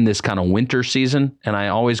we are in this kind of winter season, and I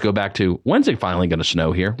always go back to, when's it finally going to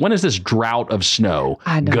snow here? When is this drought of snow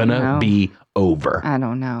gonna be over? I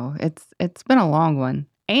don't know. It's been a long one.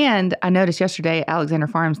 And I noticed yesterday at Alexander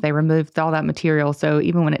Farms, they removed all that material. So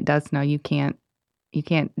even when it does snow, you can't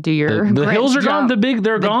do your The hills are gone. jump.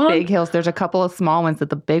 They're gone. Big hills. There's a couple of small ones that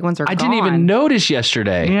the big ones are I gone. didn't even notice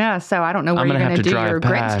yesterday. Yeah, so I don't know where I'm you're gonna going have to to do your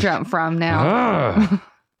drive Grinch past. jump from now. Ugh.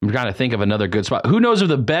 I'm trying to think of another good spot. Who knows of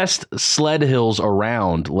the best sled hills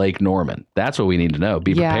around Lake Norman? That's what we need to know.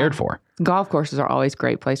 Be Yeah. prepared for. Golf courses are always a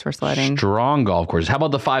great place for sledding. Strong golf courses. How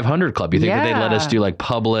about the 500 Club? You think that they'd let us Yeah. do like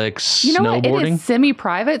public You know what? It snowboarding? is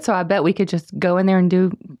semi-private, so I bet we could just go in there and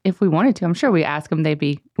do if we wanted to. I'm sure we ask them, they'd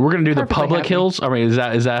be. We're going to do the perfectly public happy. hills. I mean, is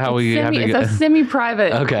that how we have to It's get? a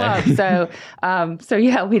semi-private Okay. club, so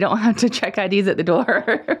yeah, we don't have to check IDs at the door.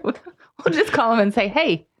 We'll just call them and say,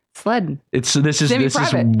 "Hey, sledding, This is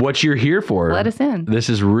semi-private. what you're here for. let us in." This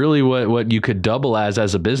is really what you could double as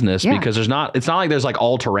a business Yeah. because it's not like there's like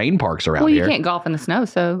all terrain parks around Well, you here. can't golf in the snow,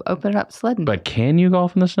 so open it up to sledding. But can you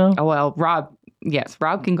golf in the snow? Oh well, Rob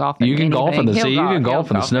can golf. In You can golf in the He'll you can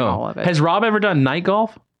golf in the all snow. of it. Has Rob ever done night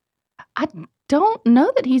golf? I don't know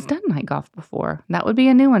that he's done night golf before. That would be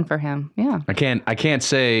a new one for him. Yeah. I can't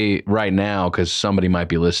say right now because somebody might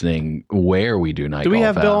be listening where we do night golf. Do we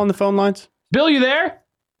have Bill on the phone lines? Bill, you there?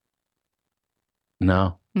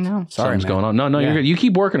 No. No. Sorry, something's going on. No, you're good. You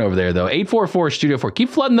keep working over there, though. 844-STUDIO-4. Keep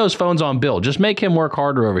flooding those phones on Bill. Just make him work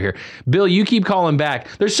harder over here. Bill, you keep calling back.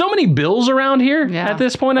 There's so many Bills around here at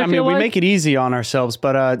this point, I feel we like. make it easy on ourselves,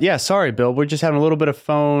 but sorry, Bill. We're just having a little bit of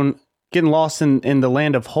phone, getting lost in the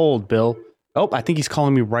land of hold, Bill. Oh, I think he's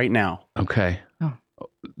calling me right now. Okay. Oh.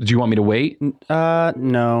 Do you want me to wait?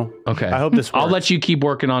 No. Okay. I hope this works. I'll let you keep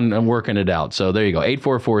working it out. So there you go.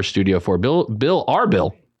 844-STUDIO-4.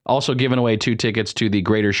 Bill, also giving away 2 tickets to the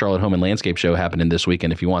Greater Charlotte Home and Landscape Show happening this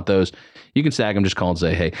weekend. If you want those, you can snag them. Just call and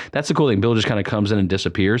say, hey. That's the cool thing. Bill just kind of comes in and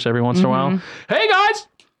disappears every once in a while. Hey, guys.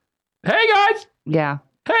 Hey, guys. Yeah.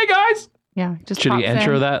 Hey, guys. Yeah. Just should he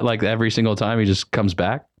intro in. that like every single time he just comes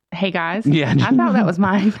back? Hey, guys. Yeah. I thought that was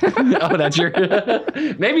mine. Oh, that's your...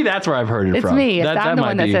 Maybe that's where I've heard it it's from. It's me. I'm the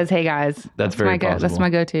one that says, hey, guys. That's very possible. That's my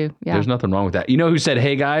go-to. Yeah. There's nothing wrong with that. You know who said,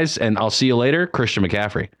 hey, guys, and I'll see you later? Christian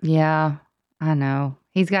McCaffrey. Yeah, I know.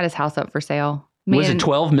 He's got his house up for sale. Was it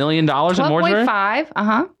 $12 million in Mooresville?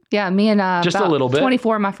 12.5. Yeah, me and just a little bit.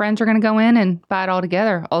 24 of my friends are going to go in and buy it all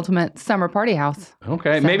together. Ultimate summer party house.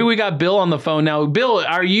 Okay, so. Maybe we got Bill on the phone now. Bill,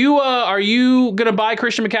 are you going to buy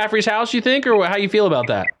Christian McCaffrey's house, you think, or how you feel about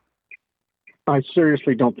that? I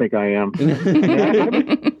seriously don't think I am.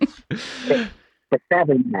 But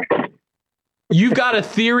probably not. You've got a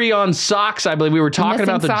theory on socks. I believe we were talking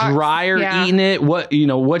about the dryer eating it.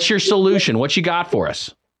 What's your solution? What you got for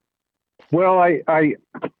us? Well, I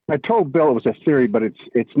told Bill it was a theory, but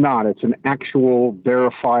it's not. It's an actual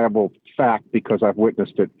verifiable fact because I've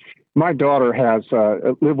witnessed it. My daughter has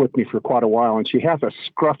lived with me for quite a while, and she has a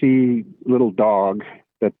scruffy little dog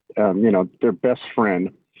that their best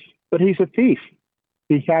friend. But he's a thief.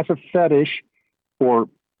 He has a fetish for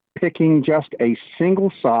picking just a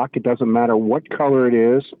single sock. It doesn't matter what color it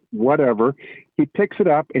is, whatever. He picks it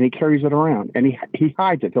up and he carries it around, and he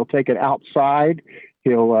hides it. He'll take it outside.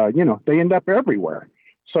 He'll, they end up everywhere.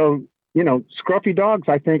 So, scruffy dogs,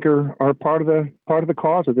 I think, are part of the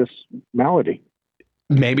cause of this malady.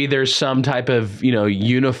 Maybe there's some type of,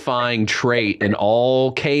 unifying trait in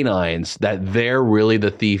all canines that they're really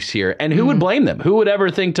the thieves here. And who would blame them? Who would ever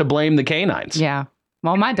think to blame the canines? Yeah.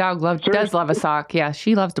 Well, my dog does love a sock. Yeah,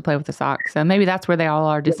 she loves to play with a sock. So maybe that's where they all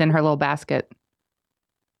are, just in her little basket.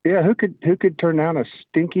 Yeah, who could turn down a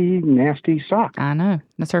stinky, nasty sock? I know.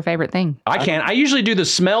 That's her favorite thing. I can't. I usually do the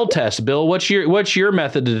smell test, Bill. What's your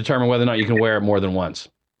method to determine whether or not you can wear it more than once?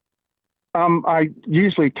 I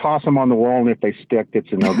usually toss them on the wall, and if they stick,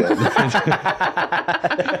 it's a no-go.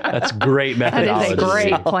 That's great methodology. That is a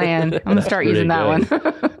great plan. I'm going to start using that one.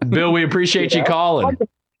 Bill, we appreciate you calling.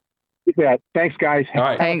 Yeah, thanks, guys. All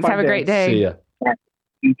right. Thanks. Have a great day. See ya.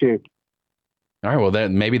 You too. All right, well,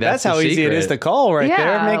 maybe that's how easy it is to call right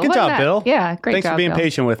there. Man, good job, Bill. Yeah, great Thanks job, for being Bill.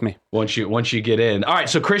 patient with me. Once you get in. All right,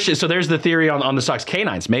 so Christian, there's the theory on the socks.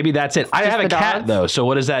 Canines, maybe that's it. I have a cat, though, so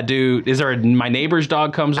what does that do? Is there my neighbor's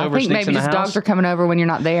dog comes over, sneaks in the house? I think maybe dogs are coming over when you're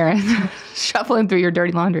not there and shuffling through your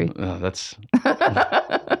dirty laundry. Oh, that's...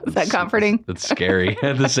 Is that comforting? That's scary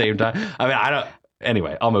at the same time. I mean, I don't...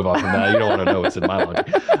 Anyway, I'll move on from that. You don't want to know what's in my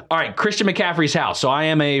laundry. All right, Christian McCaffrey's house. So I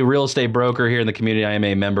am a real estate broker here in the community. I am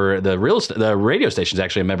a member. The radio station is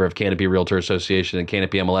actually a member of Canopy Realtor Association and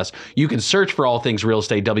Canopy MLS. You can search for all things real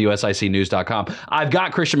estate, WSICnews.com. I've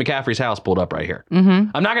got Christian McCaffrey's house pulled up right here.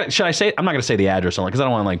 Mm-hmm. I'm not going to say the address on it because I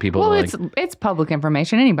don't want people to it's public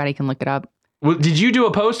information. Anybody can look it up. Well, did you do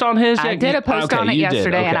a post on his? I did a post on it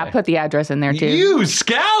yesterday, and I put the address in there too. You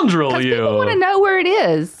scoundrel, you! People want to know where it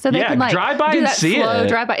is, so they can drive by and see it.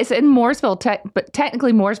 Drive by. It's in Mooresville, but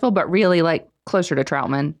technically Mooresville, but really closer to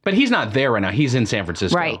Troutman. But he's not there right now. He's in San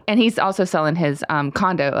Francisco, right? And he's also selling his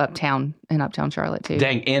condo uptown in Uptown Charlotte too.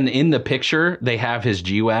 Dang! And in the picture, they have his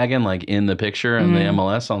G-Wagon in the picture and the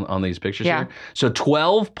MLS on these pictures here. So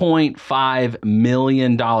 $12.5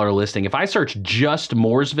 million listing. If I search just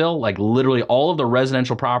Mooresville, literally all of the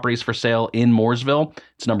residential properties for sale in Mooresville,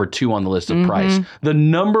 it's number 2 on the list of price. The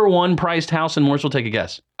number 1 priced house in Mooresville. Take a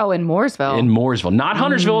guess. Oh, in Mooresville. In Mooresville, not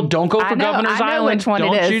Huntersville. Don't go for Governor's Island. I know which one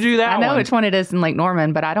it is. Don't you do that? I know which one it is in Lake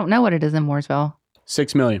Norman, but I don't know what it is in Mooresville.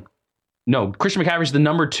 $6 million. No, Christian McCaffrey's the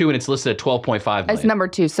number 2, and it's listed at $12.5 million. It's number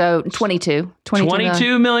 2, so 22.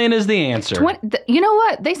 22 million is the answer. You know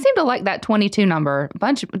what? They seem to like that 22 number.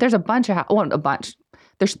 There's a bunch of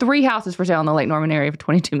There's 3 houses for sale in the Lake Norman area for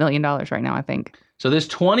 $22 million right now, I think. So this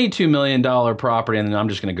 $22 million property, and then I'm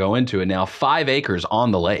just going to go into it now, 5 acres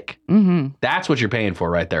on the lake. Mm-hmm. That's what you're paying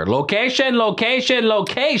for right there. Location, location,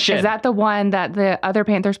 location. Is that the one that the other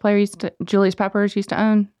Panthers player Julius Peppers used to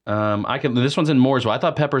own? This one's in Mooresville. I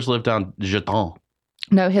thought Peppers lived on Jeton.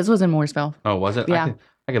 No, his was in Mooresville. Oh, was it? Yeah.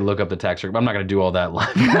 I could look up the tax record. I'm not going to do all that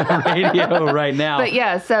live on the radio right now. But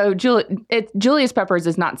yeah, so Julius Peppers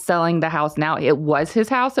is not selling the house now. It was his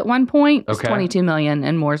house at one point. It's $22 million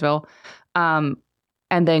in Mooresville.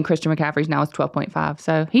 And then Christian McCaffrey's now is 12.5.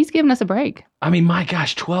 So he's giving us a break. I mean, my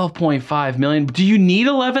gosh, 12.5 million. Do you need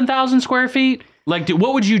 11,000 square feet? Like,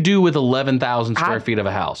 what would you do with 11,000 square feet of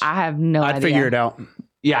a house? I have no idea. I'd figure it out.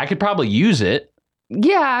 Yeah, I could probably use it.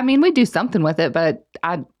 Yeah, I mean, we do something with it, but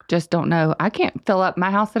I just don't know. I can't fill up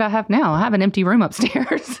my house that I have now. I have an empty room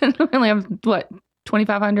upstairs. And I only have,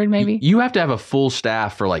 2,500 maybe? You have to have a full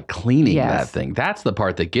staff for like cleaning Yes. that thing. That's the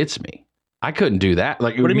part that gets me. I couldn't do that.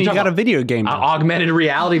 Like, What do you mean? You got a video game? augmented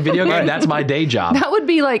reality video game. That's my day job. That would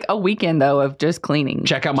be like a weekend, though, of just cleaning.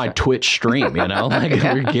 Check out my Twitch stream, you know? Like,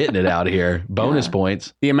 we're getting it out here. Bonus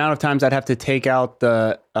points. The amount of times I'd have to take out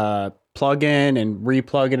the plug-in and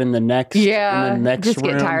re-plug it in the next Yeah, in the next just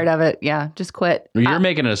room. get tired of it. Yeah, just quit. You're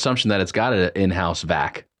making an assumption that it's got an in-house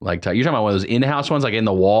vac. Like, you're talking about one of those in-house ones, like in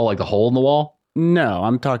the wall, like the hole in the wall? No,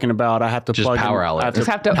 I'm talking about I have to Just plug power in, outlet. I have to Just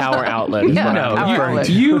have to- power outlet. Is Yeah, what no, I'm power referring outlet.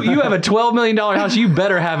 to. You have a $12 million house. You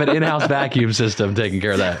better have an in-house vacuum system taking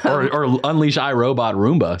care of that. Or unleash iRobot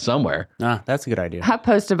Roomba somewhere. That's a good idea. I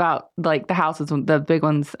post about like the houses, the big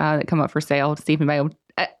ones that come up for sale to see if anybody.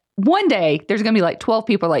 One day there's going to be like 12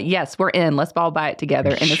 people like, yes, we're in. Let's all buy it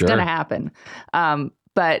together, and Sure. it's going to happen.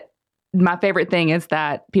 But my favorite thing is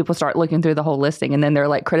that people start looking through the whole listing, and then they're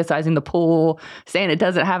like criticizing the pool, saying it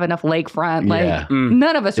doesn't have enough lakefront. Like Yeah.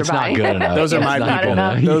 none of us It's are not buying. good enough. Those are It's my not people. good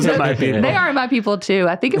enough. Those are my people. They are my people too.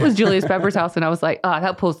 I think it was Julius Pepper's house, and I was like, oh,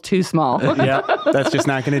 that pool's too small. Yeah, that's just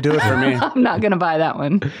not going to do it for me. I'm not going to buy that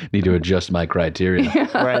one. Need to adjust my criteria.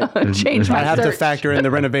 Right. Change my I have to search. factor in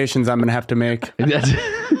the renovations I'm going to have to make.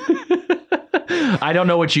 I don't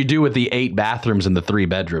know what you do with the 8 bathrooms and the 3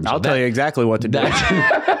 bedrooms. I'll tell you exactly what to do.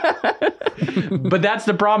 But that's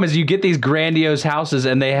the problem is you get these grandiose houses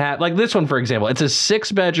and they have like this one, for example, it's a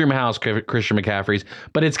 6-bedroom house, Christian McCaffrey's,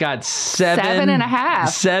 but it's got 7 and a half.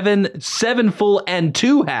 7 full and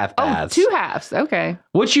 2 half Oh, baths. 2 halves. Okay.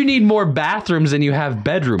 What you need more bathrooms than you have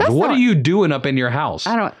bedrooms? That's What not- are you doing up in your house?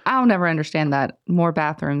 I'll never understand that. More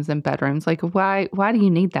bathrooms than bedrooms. Like, why do you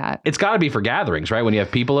need that? It's got to be for gatherings, right? When you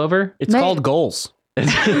have people over. It's called goals.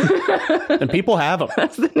 And people have them.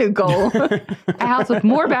 That's the new goal. A house with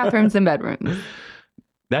more bathrooms than bedrooms.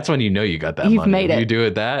 That's when you know you got that You've money. made If it. you do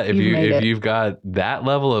it that, if You've made it. you've got that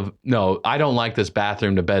level of no, I don't like this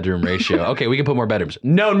bathroom to bedroom ratio. Okay, we can put more bedrooms.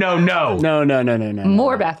 No. No.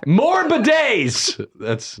 More bathrooms. More bidets.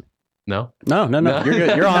 That's no. No. You're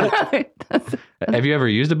good. You're on it. Have you ever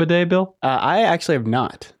used a bidet, Bill? I actually have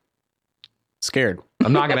not. Scared.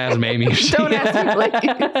 I'm not going to ask Mamie. If she Don't ask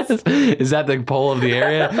me, please. Is that the poll of the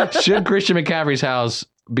area? Should Christian McCaffrey's house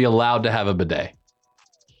be allowed to have a bidet?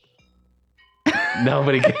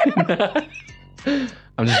 Nobody can.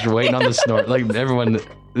 I'm just waiting on the snort. Like everyone, this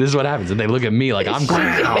is what happens, and they look at me like I'm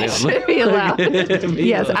crazy. It should be allowed.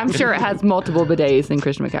 Yes, I'm sure it has multiple bidets in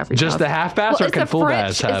Christian McCaffrey's Just house. the half baths, or it's can a full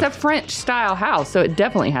French, baths have? It's a French style house, so it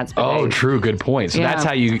definitely has bidets. Oh, true. Good point. So Yeah.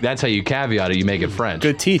 that's how you caveat it. You make it French.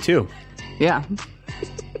 Good tea too. Yeah.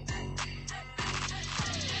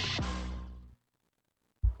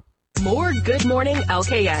 More Good Morning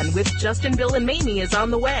LKN with Justin, Bill, and Mamie is on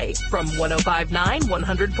the way from 105.9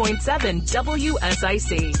 100.7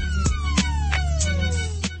 WSIC.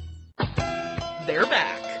 They're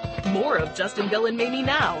back. More of Justin, Bill, and Mamie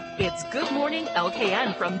now. It's Good Morning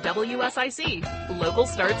LKN from WSIC. Local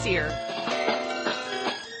starts here.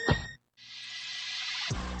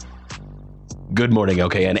 Good morning.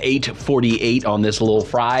 Okay, and 8:48 on this little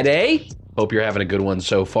Friday. Hope you're having a good one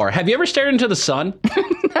so far. Have you ever stared into the sun?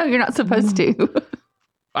 No, you're not supposed to.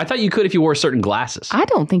 I thought you could if you wore certain glasses. I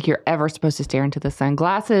don't think you're ever supposed to stare into the sun.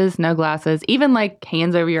 Glasses, no glasses, even like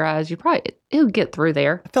hands over your eyes. It'll get through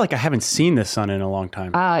there. I feel like I haven't seen the sun in a long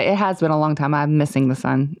time. It has been a long time. I'm missing the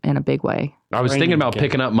sun in a big way. I was thinking about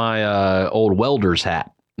picking up my old welder's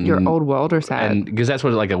hat. Your old welder's hat. And because that's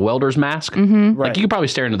what like a welder's mask. Mm-hmm. Like you could probably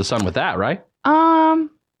stare into the sun with that, right?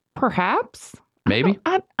 Perhaps. Maybe.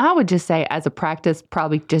 I would just say as a practice,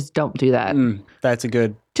 probably just don't do that. That's a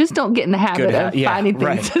good. Just don't get in the habit of finding things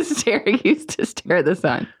right. to stare at the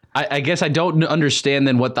sun. I guess I don't understand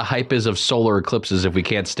then what the hype is of solar eclipses if we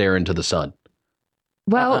can't stare into the sun.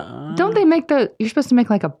 Well, don't they make you're supposed to make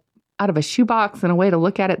like a out of a shoebox and a way to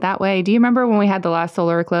look at it that way. Do you remember when we had the last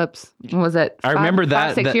solar eclipse? Was it I remember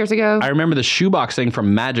that 6 years ago? I remember the shoebox thing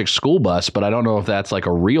from Magic School Bus, but I don't know if that's like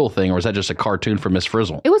a real thing or is that just a cartoon for Miss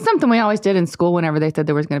Frizzle? It was something we always did in school whenever they said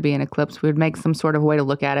there was going to be an eclipse. We would make some sort of way to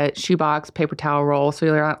look at it. Shoebox, paper towel roll. So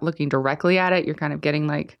you're not looking directly at it. You're kind of getting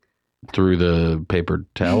like... Through the paper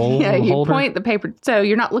towel Yeah, you holder? point the paper. So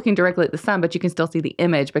you're not looking directly at the sun, but you can still see the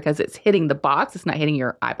image because it's hitting the box. It's not hitting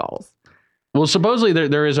your eyeballs. Well, supposedly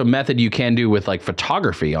there is a method you can do with like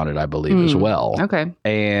photography on it, I believe, as well. Okay.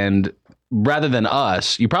 And rather than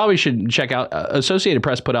us, you probably should check out Associated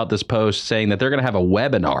Press put out this post saying that they're going to have a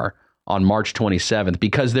webinar on March 27th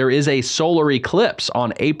because there is a solar eclipse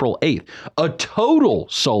on April 8th, a total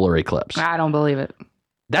solar eclipse. I don't believe it.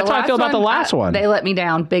 That's how I feel about the last one. They let me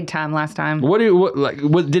down big time last time.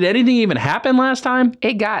 Did anything even happen last time?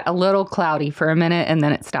 It got a little cloudy for a minute and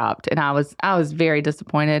then it stopped. And I was very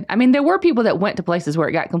disappointed. I mean, there were people that went to places where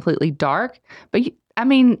it got completely dark. But, I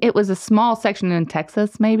mean, it was a small section in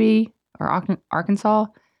Texas maybe or Arkansas.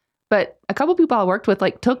 But a couple people I worked with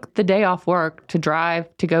like took the day off work to drive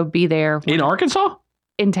to go be there. In Arkansas?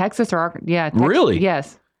 In Texas or Arkansas. Yeah. Texas, really?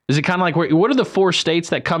 Yes. Is it kind of like, what are the 4 states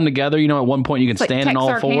that come together? You know, at one point you can stand in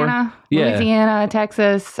all 4? Yeah. Louisiana,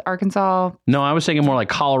 Texas, Arkansas. No, I was thinking more like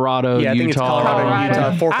Colorado, I think Utah. it's Colorado,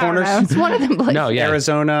 Utah, Four Corners. It's one of them places. No, yeah.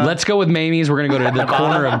 Arizona. Let's go with Mamie's. We're going to go to the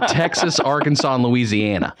corner of Texas, Arkansas, and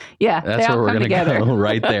Louisiana. Yeah, that's where we're going to go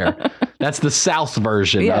right there. That's the South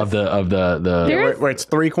version of the where it's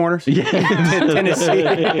 3 corners. Yeah, Tennessee,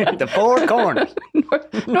 the 4 corners.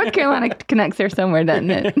 North Carolina connects there somewhere,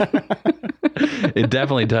 doesn't it? It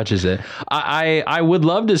definitely touches it. I would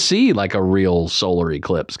love to see like a real solar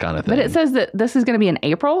eclipse kind of thing. But it says that this is going to be in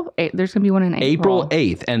April. There's going to be one in April. April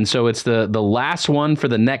 8th, and so it's the last one for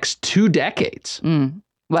the next 2 decades. Well,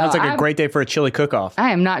 sounds like a great day for a chili cook-off.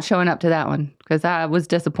 I am not showing up to that one because I was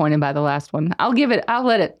disappointed by the last one. I'll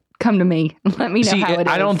let it come to me. Let me know how it is.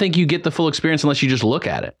 I don't think you get the full experience unless you just look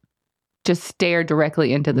at it. Just stare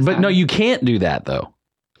directly into the sun. But no, you can't do that though.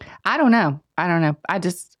 I don't know.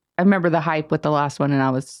 I remember the hype with the last one and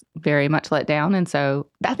I was very much let down. And so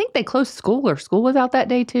I think they closed school or school was out that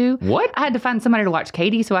day too. What? I had to find somebody to watch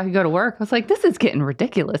Katie so I could go to work. I was like, this is getting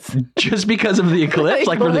ridiculous. Just because of the eclipse?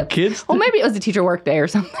 Like for the kids? Well, maybe it was a teacher work day or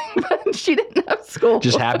something, but she didn't have school.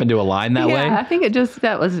 Just happened to align that way? Yeah, I think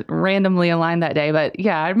that was randomly aligned that day. But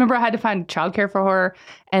yeah, I remember I had to find childcare for her.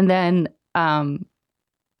 And then,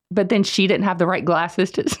 but then she didn't have the right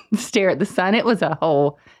glasses to stare at the sun. It was a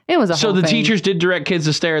whole So the thing. teachers did direct kids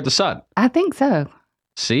to stare at the sun? I think so.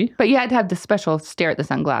 See? But you had to have the special stare at the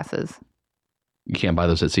sun glasses. You can't buy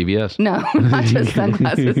those at CVS? No, not just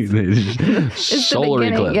sunglasses. Solar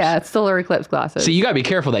eclipse. Yeah, it's solar eclipse glasses. See, you got to be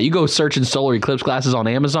careful that you go searching solar eclipse glasses on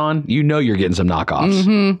Amazon, you know you're getting some knockoffs.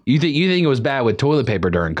 Mm-hmm. You think it was bad with toilet paper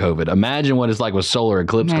during COVID. Imagine what it's like with solar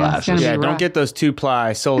eclipse glasses. Yeah, don't get those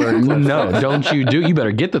 2-ply solar eclipse. No, don't you do. You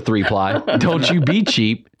better get the 3-ply. Don't you be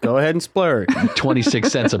cheap. Go ahead and splurge.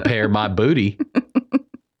 26 cents a pair, my booty.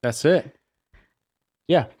 That's it.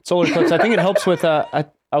 Yeah, solar eclipse. I think it helps with,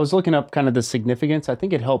 I was looking up kind of the significance. I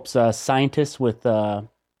think it helps scientists with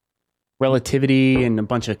relativity and a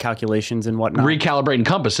bunch of calculations and whatnot. Recalibrating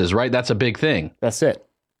compasses, right? That's a big thing. That's it.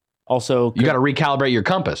 Also, you got to recalibrate your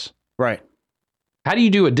compass. Right. How do you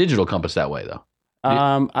do a digital compass that way, though?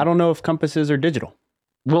 I don't know if compasses are digital.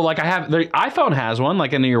 Well, like the iPhone has one,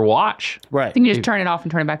 like in your watch. Right. I think you just turn it off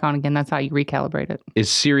and turn it back on again. That's how you recalibrate it.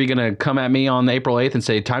 Is Siri going to come at me on April 8th and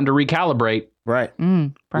say, time to recalibrate? Right.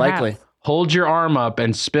 Likely. Hold your arm up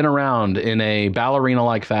and spin around in a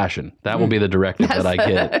ballerina-like fashion. That will be the directive that I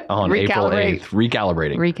get on April 8th.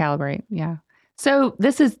 Recalibrating. Recalibrate, yeah. So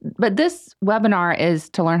this webinar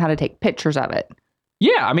is to learn how to take pictures of it.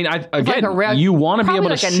 Yeah, I mean, you want to be able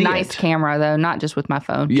to see a nice camera, though, not just with my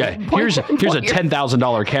phone. Yeah, here's a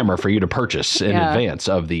 $10,000 camera for you to purchase in advance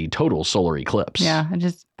of the total solar eclipse. Yeah, I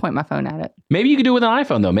just point my phone at it. Maybe you could do it with an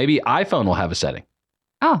iPhone, though. Maybe iPhone will have a setting.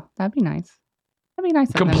 Oh, that'd be nice. That'd be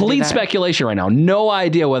nice. Complete speculation right now. No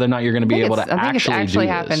idea whether or not you're going to be able to actually do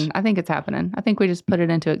this. I think it's happening. I think we just put it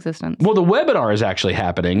into existence. Well, the webinar is actually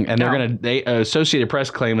happening, and Associated Press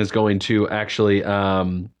claim is going to actually try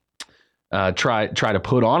to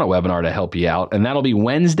put on a webinar to help you out, and that'll be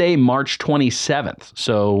Wednesday, March 27th.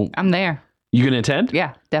 So I'm there. You going to attend?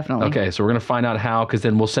 Yeah, definitely. Okay, so we're going to find out how, because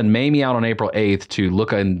then we'll send Mamie out on April 8th to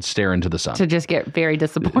look and stare into the sun. To just get very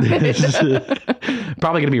disappointed.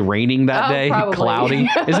 Probably going to be raining that day, probably. Cloudy.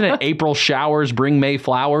 Isn't it April showers bring May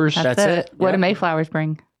flowers? That's it. What do May flowers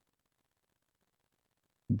bring?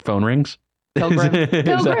 Phone rings? Pilgrims.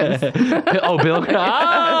 Oh, Pilgrims.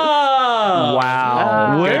 Oh!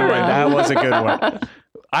 Wow. Where? That was a good one.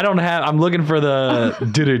 I don't have. I'm looking for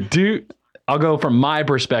the do. I'll go from my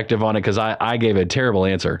perspective on it because I gave a terrible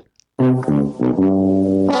answer. That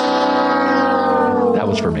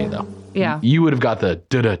was for me though. Yeah. You would have got the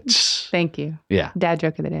da. Thank you. Yeah. Dad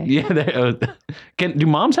joke of the day. Yeah. Do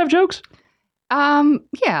moms have jokes?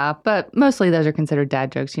 Yeah, but mostly those are considered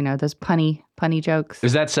dad jokes. You know, those punny jokes.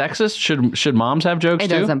 Is that sexist? Should moms have jokes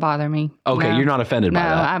too? It doesn't bother me. Okay, No. you're not offended by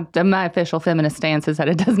that. No, my official feminist stance is that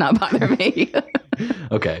it does not bother me.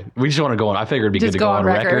 Okay, we just want to go on. I figured it'd be good to go on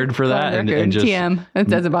record for that and just TM. It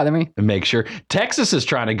doesn't bother me. and make sure. Texas is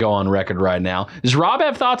trying to go on record right now. Does Rob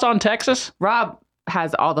have thoughts on Texas? Rob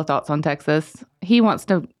has all the thoughts on Texas. He wants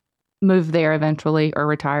to move there eventually or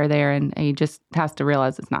retire there, and he just has to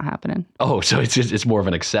realize it's not happening. Oh, so it's more of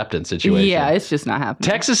an acceptance situation. Yeah, it's just not happening.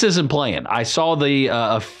 Texas isn't playing. I saw the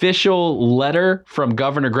official letter from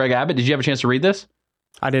Governor Greg Abbott. Did you have a chance to read this?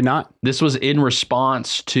 I did not. This was in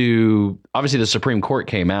response to, obviously, the Supreme Court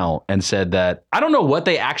came out and said that, I don't know what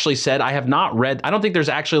they actually said. I have not read. I don't think there's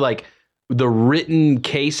actually like the written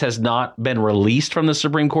case has not been released from the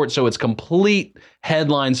Supreme Court. So it's complete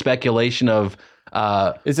headline speculation of.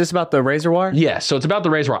 Is this about the razor wire? Yeah, so it's about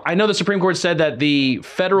the razor wire. I know the Supreme Court said that the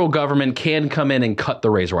federal government can come in and cut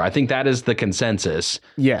the razor wire. I think that is the consensus.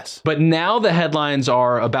 Yes. But now the headlines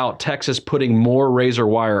are about Texas putting more razor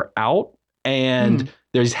wire out. And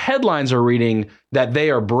there's headlines are reading that they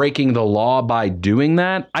are breaking the law by doing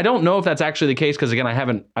that. I don't know if that's actually the case because, again,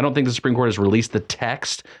 I don't think the Supreme Court has released the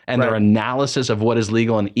text and their analysis of what is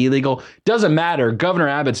legal and illegal. Doesn't matter. Governor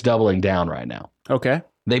Abbott's doubling down right now. Okay.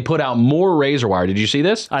 They put out more razor wire. Did you see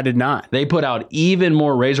this? I did not. They put out even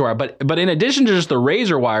more razor wire. But in addition to just the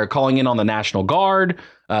razor wire, calling in on the National Guard,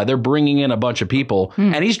 they're bringing in a bunch of people.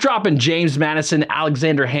 And he's dropping James Madison,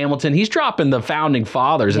 Alexander Hamilton. He's dropping the founding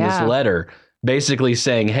fathers in this letter, basically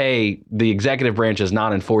saying, hey, the executive branch is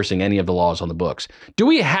not enforcing any of the laws on the books. Do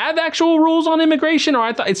we have actual rules on immigration? Or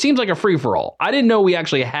I thought it seems like a free-for-all. I didn't know we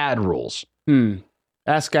actually had rules.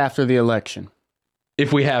 Ask after the election.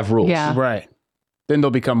 If we have rules. Yeah. Right. Then they'll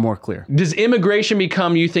become more clear. Does immigration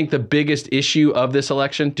become, you think, the biggest issue of this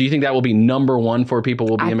election? Do you think that will be number one for people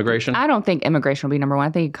will be immigration? I don't think immigration will be number one. I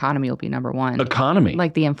think economy will be number one. Economy?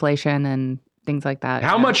 Like the inflation and things like that.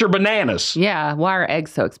 How much are bananas? Yeah. Why are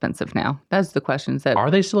eggs so expensive now? That's the questions. Are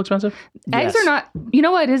they still expensive? Eggs are not. You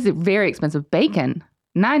know what is very expensive? Bacon.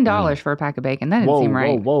 $9 for a pack of bacon. That didn't seem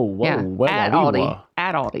right. Whoa. Yeah. At Aldi.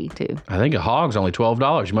 At Aldi, too. I think a hog's only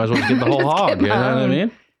 $12. You might as well get the whole hog. You know what I mean?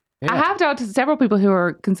 Yeah. I have talked to several people who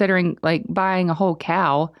are considering like buying a whole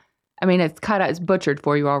cow. I mean, it's cut out, it's butchered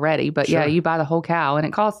for you already, but yeah, you buy the whole cow and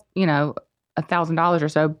it costs, $1,000 or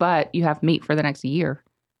so, but you have meat for the next year.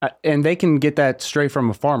 And they can get that straight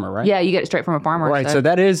from a farmer, right? Yeah, you get it straight from a farmer. Right. So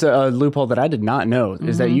that is a loophole that I did not know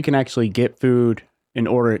is that you can actually get food and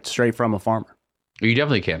order it straight from a farmer. You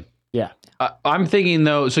definitely can. Yeah. I'm thinking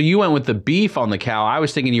though, so you went with the beef on the cow. I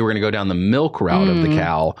was thinking you were going to go down the milk route of the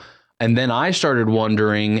cow. And then I started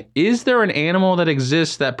wondering, is there an animal that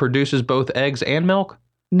exists that produces both eggs and milk?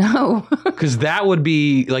 No. Because that would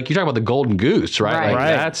be, like, you talk about the golden goose, right?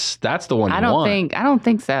 Right. Like, that's the one I don't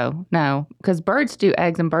think so. No. Because birds do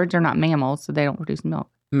eggs and birds are not mammals, so they don't produce milk.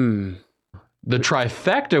 The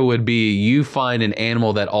trifecta would be you find an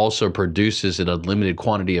animal that also produces an unlimited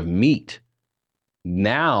quantity of meat.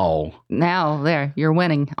 Now there, you're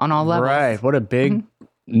winning on all levels. Right. What a big...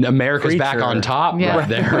 America's back on top right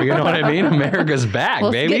there. You know what I mean? America's back,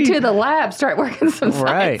 Let's baby. get to the lab, start working some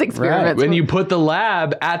science experiments. When you put the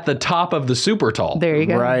lab at the top of the super tall. There you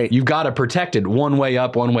go. Right. You've got to protect it one way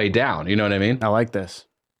up, one way down. You know what I mean? I like this.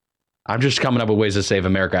 I'm just coming up with ways to save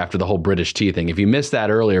America after the whole British tea thing. If you missed that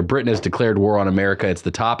earlier, Britain has declared war on America. It's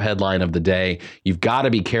the top headline of the day. You've got to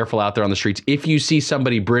be careful out there on the streets. If you see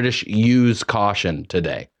somebody British, use caution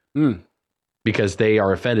today. Because they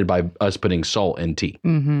are offended by us putting salt in tea.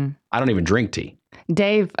 I don't even drink tea.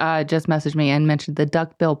 Dave just messaged me and mentioned the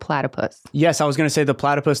duck-billed platypus. Yes, I was going to say the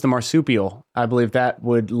platypus, the marsupial. I believe that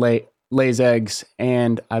would lays eggs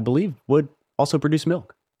and I believe would also produce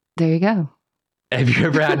milk. There you go. Have you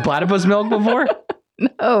ever had platypus milk before?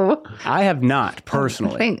 No. I have not,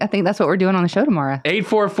 personally. I think that's what we're doing on the show tomorrow.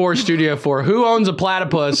 844 Studio 4. Who owns a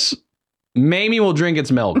platypus? Mamie will drink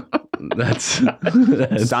its milk. That's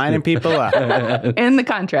signing people up in the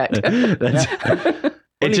contract.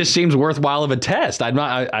 It just seems worthwhile of a test. I'm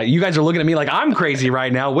not. You guys are looking at me like I'm crazy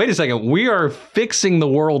right now. Wait a second. We are fixing the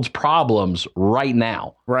world's problems right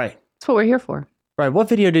now. Right. That's what we're here for. Right. What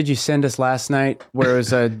video did you send us last night where it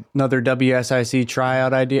was another WSIC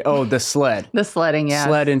tryout idea? Oh, the sled. The sledding, yeah.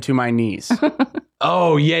 Sled into my knees.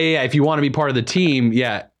 Oh, yeah. If you want to be part of the team,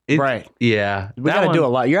 yeah. Right. Yeah. We got to do a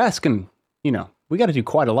lot. You're asking, We got to do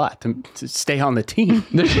quite a lot to stay on the team.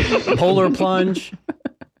 Polar plunge.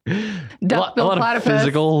 Duckbill a lot of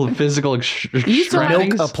physical You still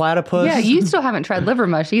strength. Milk a platypus. Yeah, you still haven't tried liver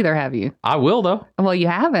mush either, have you? I will though. Well, you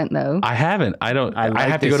haven't though. I haven't. I don't. I I like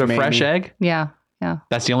have to go this, to Fresh Mamie. Egg. Yeah.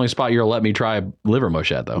 That's the only spot you'll let me try liver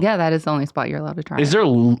mush at, though. Yeah, that is the only spot you're allowed to try. Is there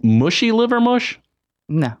mushy liver mush?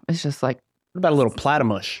 No, it's just like What about a little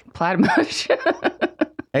platymush? platymush.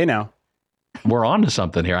 Hey, now. We're on to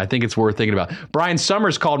something here. I think it's worth thinking about. Brian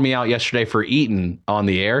Summers called me out yesterday for eating on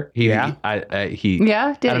the air. Yeah? I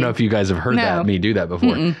Yeah, did don't know he? if you guys have heard No. me do that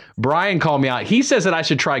before. Brian called me out. He says that I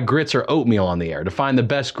should try grits or oatmeal on the air to find the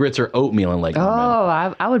best grits or oatmeal in Lake Norman.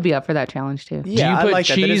 Oh, I would be up for that challenge too. Yeah, Do you I put like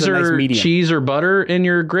that. That is cheese a nice or medium. cheese or butter in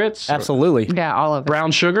your grits? Absolutely. Yeah, all of it.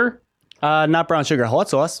 Brown sugar? Not brown sugar, hot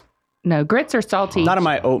sauce. No, grits are salty. Not in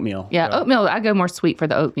my oatmeal. Yeah, oatmeal. I go more sweet for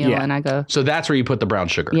the oatmeal, Yeah. and I go So that's where you put the brown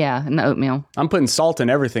sugar. in the oatmeal. I'm putting salt in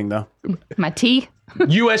everything, though. My tea.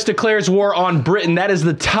 U.S. declares war on Britain. That is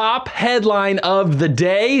the top headline of the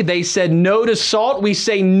day. They said no to salt. We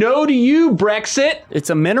say no to you, Brexit. It's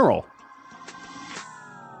a mineral.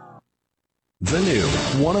 The new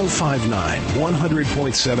 105.9,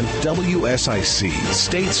 100.7 WSIC,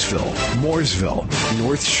 Statesville, Mooresville,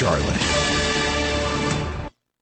 North Charlotte.